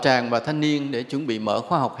đạo tràng và thanh niên để chuẩn bị mở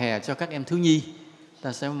khóa học hè cho các em thiếu nhi.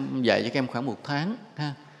 Ta sẽ dạy cho các em khoảng 1 tháng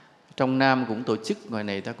ha. Trong Nam cũng tổ chức, ngoài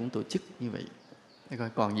này ta cũng tổ chức như vậy. Để coi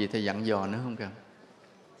còn gì thầy dặn dò nữa không kìa?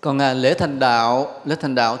 Còn lễ thành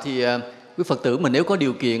đạo thì quý Phật tử mình nếu có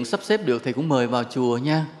điều kiện sắp xếp được thì cũng mời vào chùa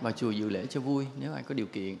nha, vào chùa dự lễ cho vui nếu ai có điều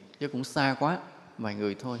kiện, chứ cũng xa quá, vài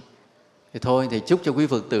người thôi. Thì thôi thầy chúc cho quý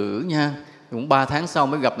Phật tử nha, cũng 3 tháng sau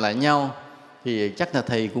mới gặp lại nhau thì chắc là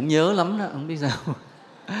thầy cũng nhớ lắm đó, không biết sao.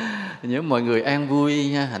 Nhớ mọi người an vui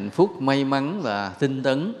nha, hạnh phúc, may mắn và tinh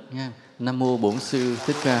tấn nha. Nam mô Bổn Sư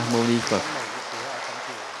Thích Ca Mâu Ni Phật.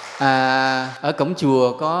 Ở cổng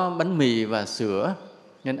chùa có bánh mì và sữa,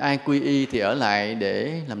 nên ai quy y thì ở lại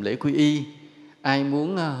để làm lễ quy y. Ai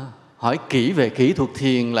muốn hỏi kỹ về kỹ thuật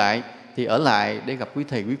thiền lại thì ở lại để gặp quý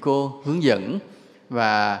thầy quý cô hướng dẫn.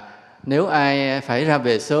 Và nếu ai phải ra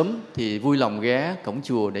về sớm thì vui lòng ghé cổng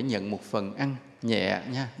chùa để nhận một phần ăn nhẹ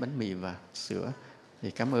nha, bánh mì và sữa.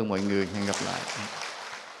 Thì cảm ơn mọi người, hẹn gặp lại.